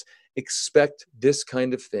Biden wins, expect this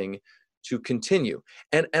kind of thing to continue.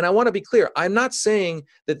 And I want to be clear, I'm not saying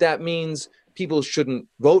that means people shouldn't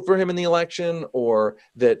vote for him in the election, or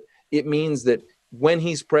that it means that when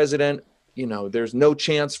he's president, there's no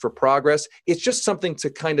chance for progress. It's just something to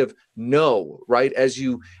kind of know, right? As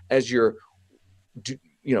you're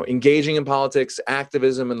engaging in politics,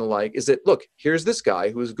 activism and the like, is that, look, here's this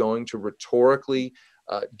guy who's going to rhetorically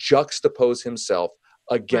juxtapose himself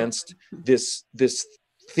against this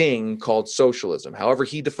thing called socialism, however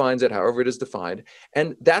he defines it, however it is defined.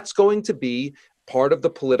 And that's going to be part of the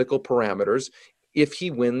political parameters if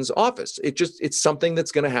he wins office. It's something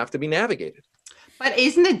that's going to have to be navigated. But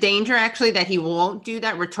isn't the danger actually that he won't do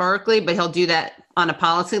that rhetorically, but he'll do that on a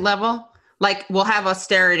policy level? Like, we'll have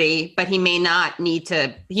austerity, but he may not need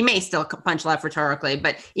to, he may still punch left rhetorically,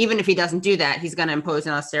 but even if he doesn't do that, he's going to impose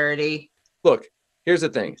an austerity. Look, here's the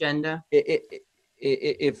thing. Agenda.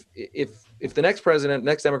 If the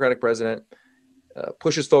next Democratic president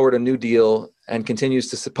pushes forward a New Deal and continues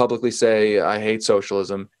to publicly say, I hate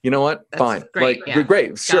socialism, you know what? That's fine. great,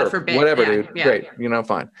 Great. Sure. forbid, Whatever, yeah, dude. yeah. Great.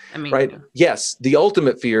 Fine. I mean, right. Yes. The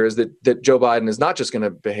ultimate fear is that Joe Biden is not just going to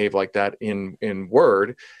behave like that in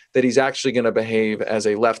word, that he's actually going to behave as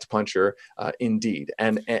a left puncher indeed.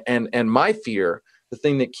 And my fear, the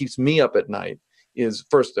thing that keeps me up at night is,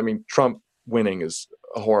 first, I mean, Trump winning is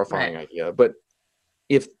a horrifying idea, but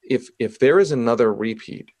if there is another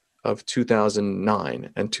repeat of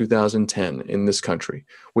 2009 and 2010 in this country,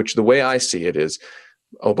 which the way I see it is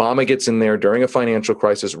Obama gets in there during a financial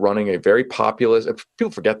crisis, running a very populist,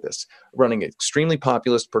 people forget this, running an extremely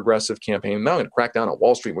populist progressive campaign. Now I'm going to crack down on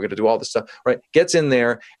Wall Street. We're going to do all this stuff, right? Gets in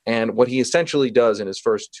there. And what he essentially does in his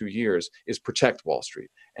first 2 years is protect Wall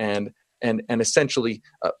Street and essentially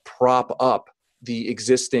prop up the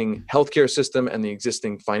existing healthcare system and the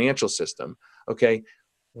existing financial system. Okay.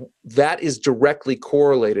 That is directly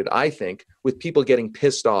correlated, I think, with people getting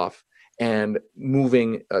pissed off and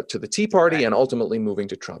moving to the Tea Party and ultimately moving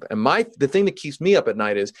to Trump. And the thing that keeps me up at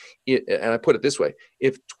night is, and I put it this way: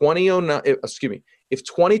 if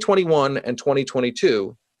 2021 and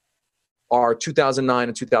 2022 are 2009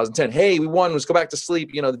 and 2010, hey, we won, let's go back to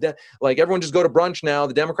sleep. Like everyone just go to brunch now.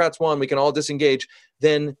 The Democrats won. We can all disengage.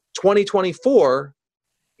 Then 2024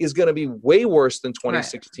 is going to be way worse than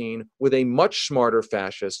 2016 with a much smarter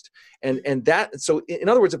fascist. And that, so in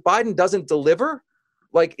other words, if Biden doesn't deliver,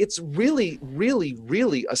 like it's really, really,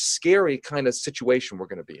 really a scary kind of situation we're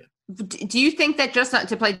going to be in. Do you think that, just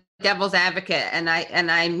to play devil's advocate, and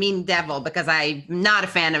I mean devil because I'm not a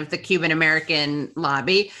fan of the Cuban American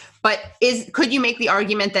lobby, but could you make the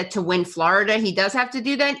argument that to win Florida, he does have to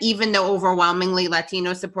do that, even though overwhelmingly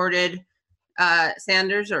Latino supported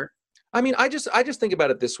Sanders? Or I mean, I just think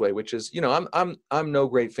about it this way, which is, I'm no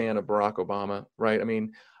great fan of Barack Obama, right? I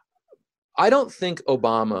mean, I don't think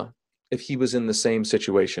Obama, if he was in the same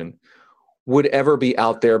situation, would ever be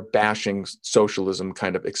out there bashing socialism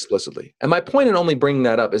kind of explicitly. And my point in only bringing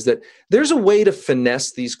that up is that there's a way to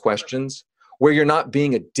finesse these questions where you're not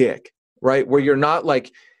being a dick, right? Where you're not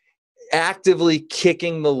like actively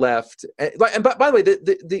kicking the left. And by the way,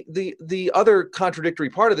 the other contradictory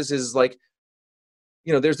part of this is like,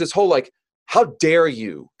 there's this whole like, how dare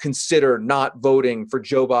you consider not voting for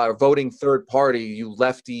Joe Biden or voting third party, you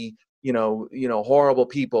lefty, horrible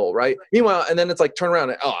people, right? Meanwhile, and then it's like turn around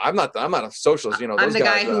and I'm not a socialist. I'm those the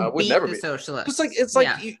guys guy who would beat never the be socialist. It's like it's which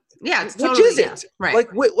totally, is it? Right.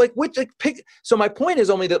 Pick. So my point is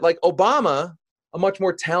only that like Obama, a much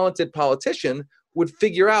more talented politician, would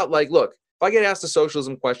figure out like, look, if I get asked a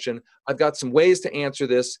socialism question, I've got some ways to answer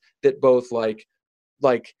this that both like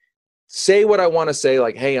say what I want to say,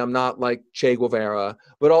 like, hey, I'm not like Che Guevara,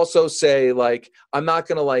 but also say like, I'm not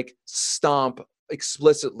going to like stomp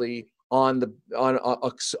explicitly on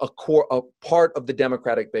a part of the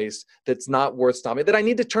Democratic base that's not worth stomping, that I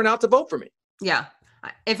need to turn out to vote for me. Yeah.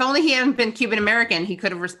 If only he hadn't been Cuban American, he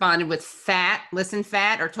could have responded with fat,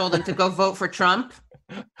 or told him to go vote for Trump.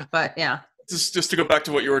 But yeah. just to go back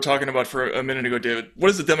to what you were talking about for a minute ago, David, what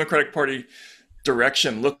does the Democratic Party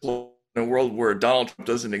direction look like in a world where Donald Trump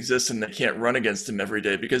doesn't exist and they can't run against him every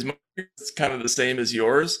day? Because it's kind of the same as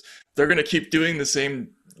yours. They're going to keep doing the same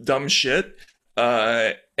dumb shit.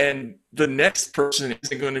 And the next person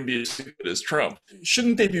isn't going to be as stupid as Trump.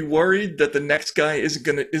 Shouldn't they be worried that the next guy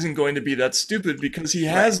isn't going to be that stupid, because he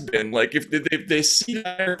has been? Like, if they see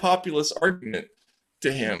a populist argument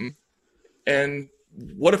to him, and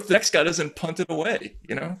what if the next guy doesn't punt it away?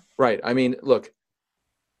 Right. I mean, look,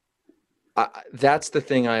 that's the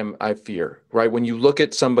thing I fear. Right. When you look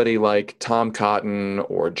at somebody like Tom Cotton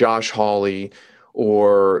or Josh Hawley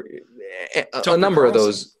or a number of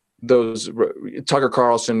those Tucker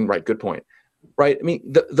Carlson, right? Good point. Right. I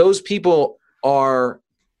mean, those people are,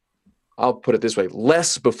 I'll put it this way,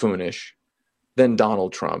 less buffoonish than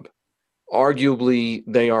Donald Trump. Arguably,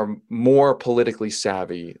 they are more politically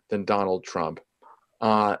savvy than Donald Trump.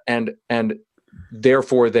 And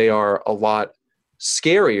therefore they are a lot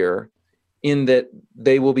scarier in that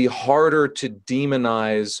they will be harder to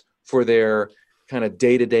demonize for their kind of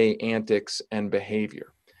day-to-day antics and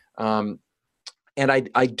behavior. And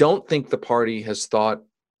I don't think the party has thought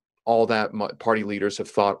all that much, party leaders have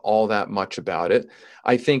thought all that much about it.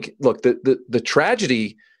 I think, look, the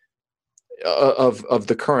tragedy of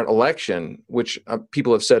the current election, which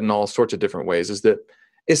people have said in all sorts of different ways, is that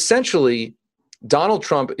essentially Donald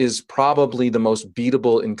Trump is probably the most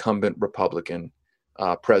beatable incumbent Republican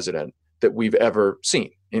president that we've ever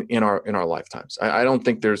seen in our lifetimes. I don't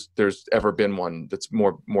think there's ever been one that's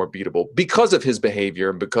more beatable because of his behavior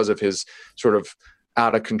and because of his sort of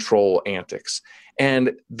out of control antics.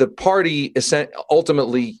 And the party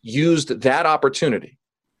ultimately used that opportunity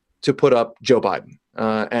to put up Joe Biden.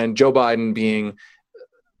 And Joe Biden being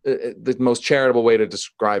the most charitable way to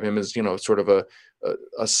describe him is, sort of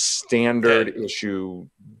a standard issue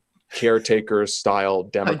caretaker style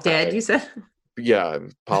Democrat. Dead, you said? Yeah,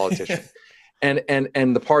 politician.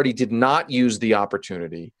 And the party did not use the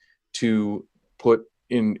opportunity to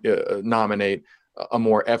nominate a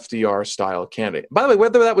more FDR style candidate. By the way,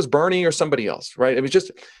 whether that was Bernie or somebody else, right? It was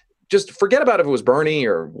just forget about if it was Bernie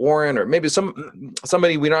or Warren or maybe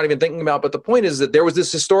somebody we're not even thinking about. But the point is that there was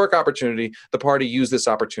this historic opportunity. The party used this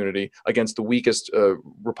opportunity against the weakest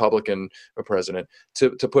Republican president to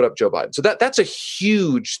put up Joe Biden. So that's a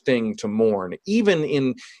huge thing to mourn, even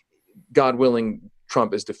in, God willing,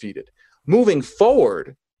 Trump is defeated. Moving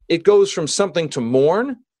forward, it goes from something to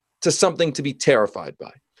mourn to something to be terrified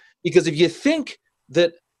by. Because if you think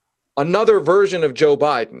that another version of Joe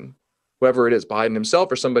Biden, whoever it is, Biden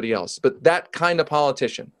himself or somebody else, but that kind of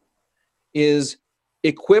politician is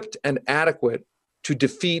equipped and adequate to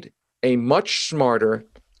defeat a much smarter,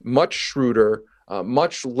 much shrewder,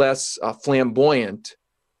 much less flamboyant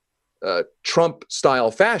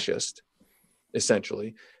Trump-style fascist,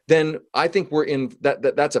 essentially, then I think we're in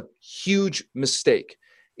that's a huge mistake.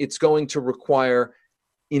 It's going to require,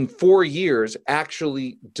 in 4 years,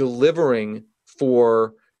 actually delivering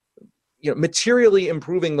for, materially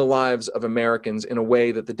improving the lives of Americans in a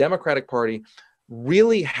way that the Democratic Party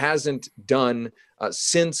really hasn't done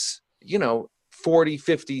since, 40,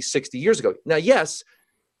 50, 60 years ago. Now, yes,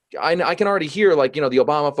 I can already hear, the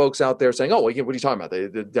Obama folks out there saying, oh, well, what are you talking about?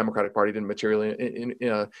 The Democratic Party didn't materially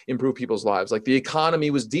improve people's lives. Like, the economy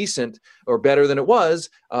was decent or better than it was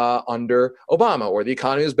under Obama, or the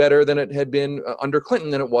economy was better than it had been under Clinton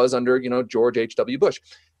than it was under, George H.W. Bush.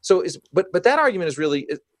 So, but that argument is really,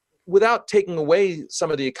 without taking away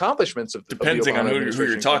some of the accomplishments of depending of the on who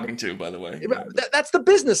you're talking to, by the way. That's the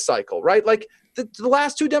business cycle, right? Like, the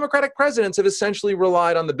last two Democratic presidents have essentially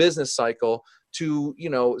relied on the business cycle to,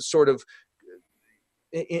 sort of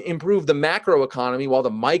improve the macro economy, while the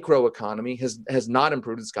micro economy has not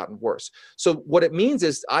improved, it's gotten worse. So what it means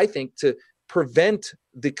is, I think, to prevent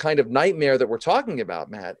the kind of nightmare that we're talking about,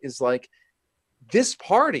 Matt, is like, this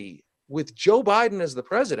party with Joe Biden as the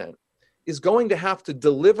president is going to have to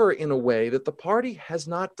deliver in a way that the party has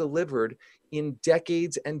not delivered in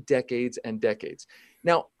decades and decades and decades.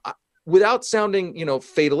 Now, without sounding,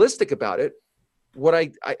 fatalistic about it, what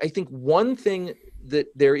I think one thing that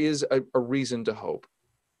there is a reason to hope,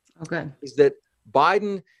 is that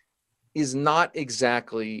Biden is not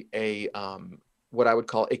exactly a what I would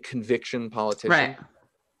call a conviction politician. Right.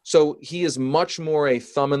 So he is much more a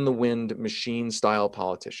thumb in the wind machine style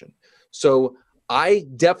politician. So I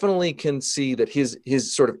definitely can see that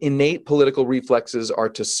his sort of innate political reflexes are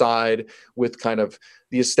to side with kind of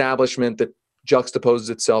the establishment that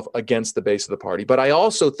juxtaposes itself against the base of the party. But I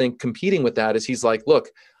also think competing with that is, he's like, look,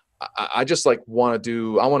 I just want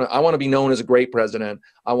to be known as a great president.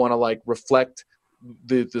 I want to reflect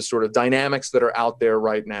the sort of dynamics that are out there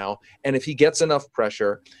right now. And if he gets enough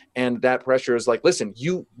pressure, and that pressure is like, listen,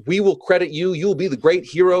 we will credit you. You'll be the great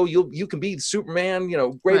hero. You can be Superman,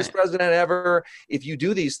 greatest president ever. If you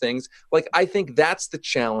do these things, like, I think that's the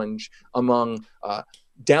challenge among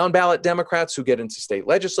down ballot Democrats who get into state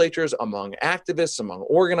legislatures, among activists, among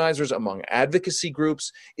organizers, among advocacy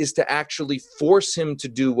groups, is to actually force him to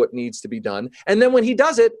do what needs to be done. And then when he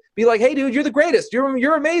does it, be like, hey, dude, you're the greatest.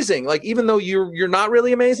 You're amazing. Like, even though you're not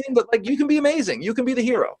really amazing, but like, you can be amazing. You can be the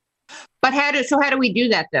hero. But how do we do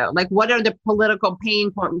that though? Like, what are the political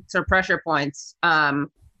pain points or pressure points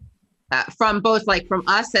from both, like, from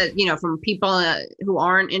us, from people who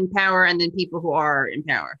aren't in power and then people who are in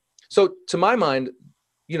power? So to my mind,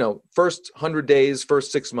 first 100 days,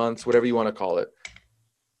 first 6 months, whatever you want to call it,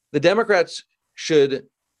 the Democrats should,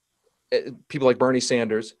 people like Bernie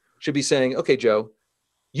Sanders, should be saying, okay, Joe,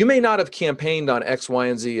 you may not have campaigned on X, Y,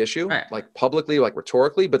 and Z issue, like publicly, like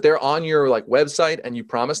rhetorically, but they're on your like website and you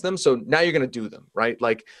promised them. So now you're going to do them, right?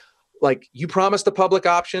 Like you promised a public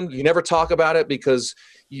option. You never talk about it because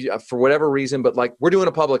for whatever reason, but like, we're doing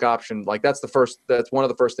a public option. Like, that's one of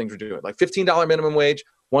the first things we're doing. Like $15 minimum wage,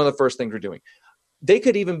 one of the first things we're doing. They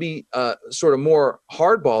could even be sort of more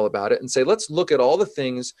hardball about it and say, let's look at all the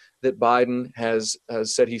things that Biden has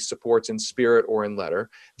said he supports in spirit or in letter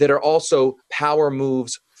that are also power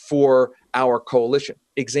moves for our coalition.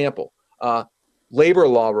 Example, labor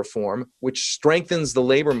law reform, which strengthens the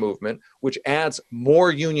labor movement, which adds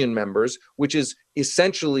more union members, which is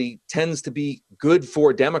essentially tends to be good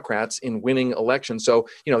for Democrats in winning elections. So,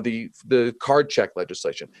 the card check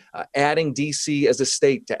legislation, adding DC as a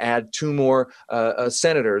state to add 2 more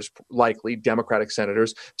senators, likely Democratic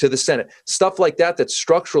senators, to the Senate. Stuff like that, that's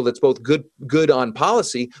structural, that's both good on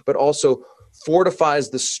policy, but also fortifies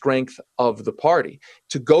the strength of the party.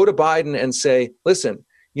 To go to Biden and say, listen,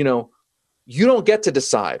 you don't get to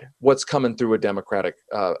decide what's coming through a Democratic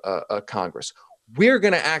Congress. We're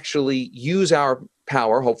going to actually use our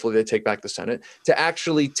power, hopefully they take back the Senate, to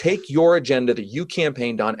actually take your agenda that you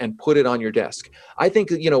campaigned on and put it on your desk. I think,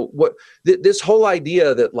 this whole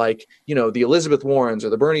idea that, like, the Elizabeth Warrens or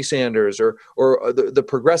the Bernie Sanders or the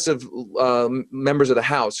progressive members of the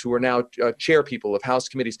House who are now chair people of House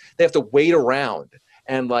committees, they have to wait around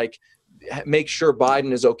and, like, make sure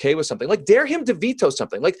Biden is okay with something. Like, dare him to veto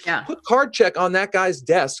something. Like, put card check on that guy's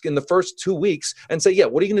desk in the first 2 weeks and say, yeah,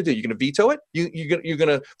 what are you going to do? You're going to veto it? You're going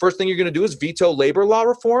to, first thing you're going to do is veto labor law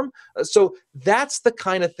reform? So that's the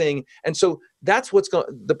kind of thing. And so that's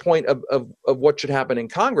the point of what should happen in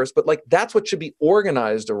Congress. But, like, that's what should be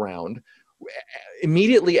organized around.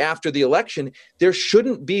 Immediately after the election, there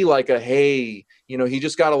shouldn't be like a, hey, he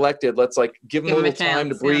just got elected, let's like give him a little time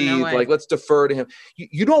to breathe. Like, let's defer to him.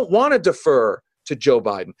 You don't want to defer to Joe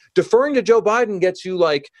Biden. Deferring to Joe Biden gets you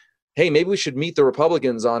like, hey, maybe we should meet the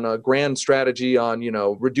Republicans on a grand strategy on,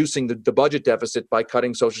 reducing the budget deficit by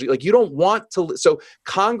cutting Social Security. Like, you don't want to. So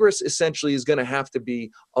Congress essentially is going to have to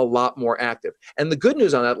be a lot more active. And the good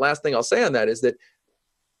news on that, last thing I'll say on that, is that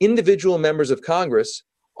individual members of Congress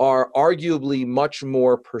are arguably much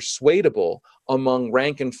more persuadable among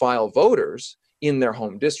rank and file voters in their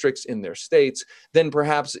home districts, in their states, than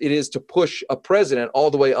perhaps it is to push a president all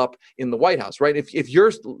the way up in the White House, right? If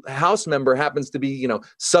your House member happens to be,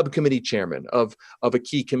 subcommittee chairman of a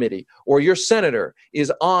key committee, or your senator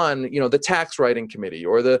is on, the tax writing committee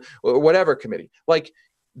or whatever committee, like,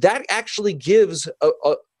 that actually gives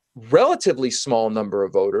a relatively small number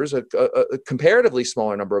of voters, a comparatively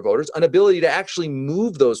smaller number of voters, an ability to actually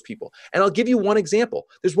move those people. And I'll give you one example.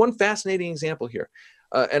 There's one fascinating example here.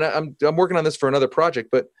 And I'm working on this for another project,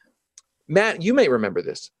 but Matt, you may remember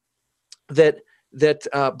this, that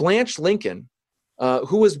Blanche Lincoln,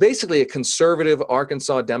 who was basically a conservative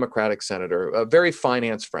Arkansas Democratic senator, very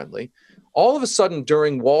finance friendly, all of a sudden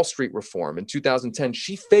during Wall Street reform in 2010,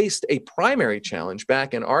 she faced a primary challenge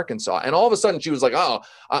back in Arkansas. And all of a sudden she was like, oh,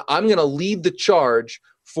 I'm going to lead the charge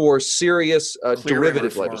for serious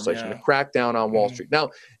derivative reform, legislation to crack down on Wall Street.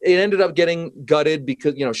 Now, it ended up getting gutted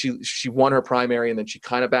because, she won her primary and then she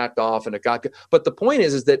kind of backed off and it got good. But the point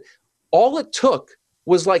is that all it took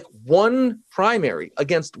was like one primary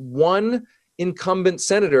against one incumbent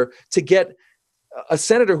senator to get a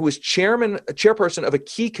senator who is chairperson of a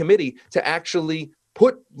key committee to actually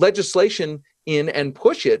put legislation in and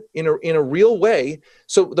push it in a real way.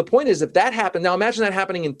 So the point is, if that happened, now imagine that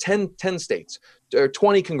happening in 10 states or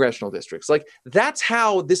 20 congressional districts. Like, that's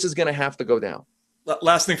how this is going to have to go down.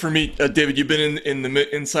 Last thing for me, David, you've been in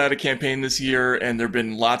the inside a campaign this year, and there have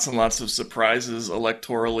been lots and lots of surprises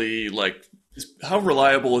electorally. Like, how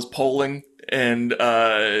reliable is polling? And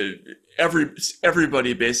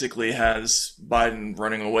everybody basically has Biden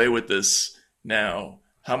running away with this. now.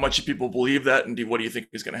 How much do people believe that, and what do you think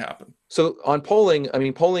is going to happen? So on polling, I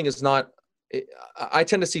mean, polling is not, I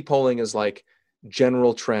tend to see polling as like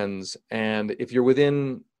general trends. And if you're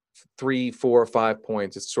within 3, 4, 5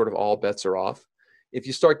 points, it's sort of all bets are off. If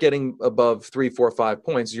you start getting above 3, 4, 5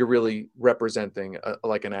 points, you're really representing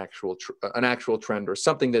like an actual trend or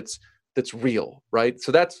something that's real, right?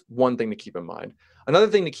 So that's one thing to keep in mind. Another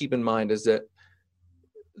thing to keep in mind is that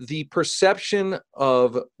the perception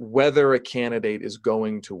of whether a candidate is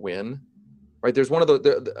going to win, right? There's one of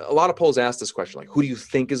a lot of polls ask this question, like, who do you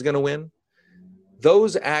think is going to win?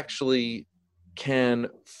 Those actually can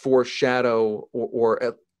foreshadow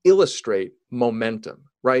or illustrate momentum,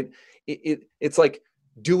 right? It's like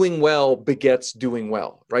doing well begets doing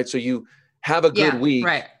well, right? So you have a good week,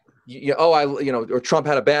 right? Or Trump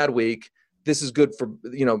had a bad week. This is good for,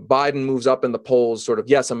 Biden moves up in the polls, sort of,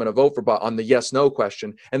 yes, I'm going to vote for Biden on the yes, no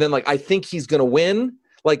question. And then like, I think he's going to win.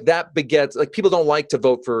 Like that begets, like people don't like to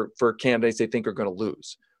vote for candidates they think are going to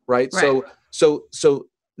lose. Right. So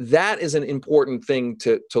that is an important thing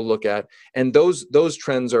to look at. And those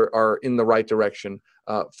trends are in the right direction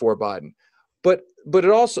for Biden. But it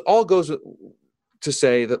also all goes to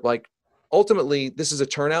say that like, ultimately this is a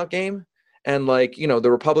turnout game. And like,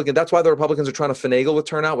 that's why the Republicans are trying to finagle with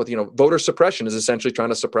turnout with, voter suppression is essentially trying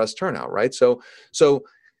to suppress turnout, right? So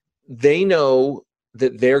they know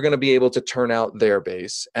that they're going to be able to turn out their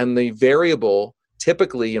base. And the variable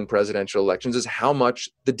typically in presidential elections is how much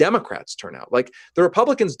the Democrats turn out. Like the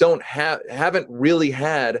Republicans haven't really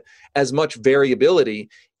had as much variability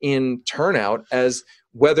in turnout as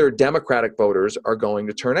whether Democratic voters are going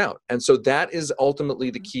to turn out. And so that is ultimately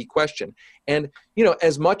the key question. And,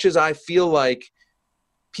 as much as I feel like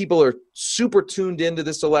people are super tuned into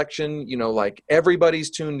this election, like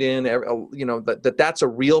everybody's tuned in, that's a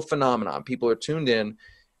real phenomenon. People are tuned in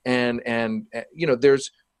and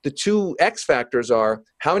there's the two X factors are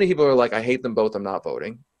how many people are like, I hate them both, I'm not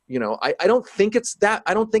voting. I don't think it's that.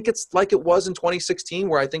 I don't think it's like it was in 2016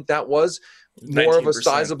 where I think that was more 19%. Of a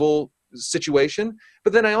sizable situation.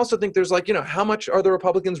 But then I also think there's like, how much are the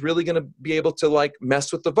Republicans really going to be able to like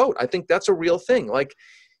mess with the vote? I think that's a real thing. Like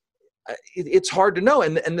it's hard to know.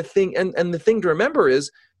 And the thing to remember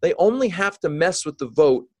is they only have to mess with the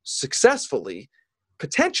vote successfully,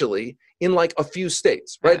 potentially in like a few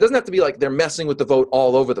states, right? It doesn't have to be like they're messing with the vote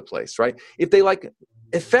all over the place, right? If they like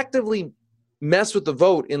effectively mess with the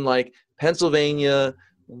vote in like Pennsylvania,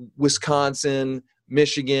 Wisconsin,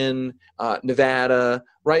 Michigan, Nevada,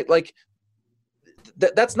 right? Like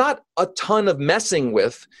that's not a ton of messing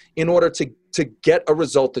with in order to get a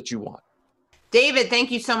result that you want. David,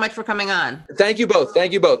 thank you so much for coming on. Thank you both.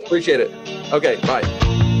 Appreciate it. Okay, bye.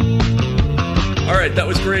 All right, that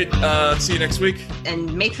was great. See you next week.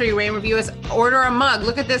 And make sure you rate and review us. Order a mug.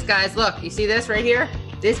 Look at this, guys. Look, you see this right here?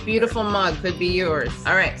 This beautiful mug could be yours.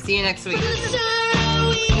 All right, see you next week.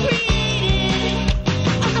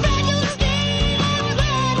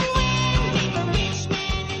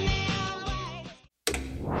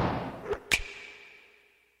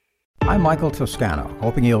 I'm Michael Toscano,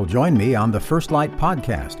 hoping you'll join me on the First Light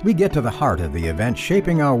podcast. We get to the heart of the event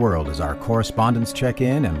shaping our world as our correspondents check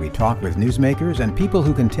in and we talk with newsmakers and people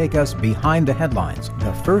who can take us behind the headlines.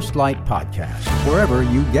 The First Light podcast, wherever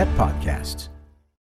you get podcasts.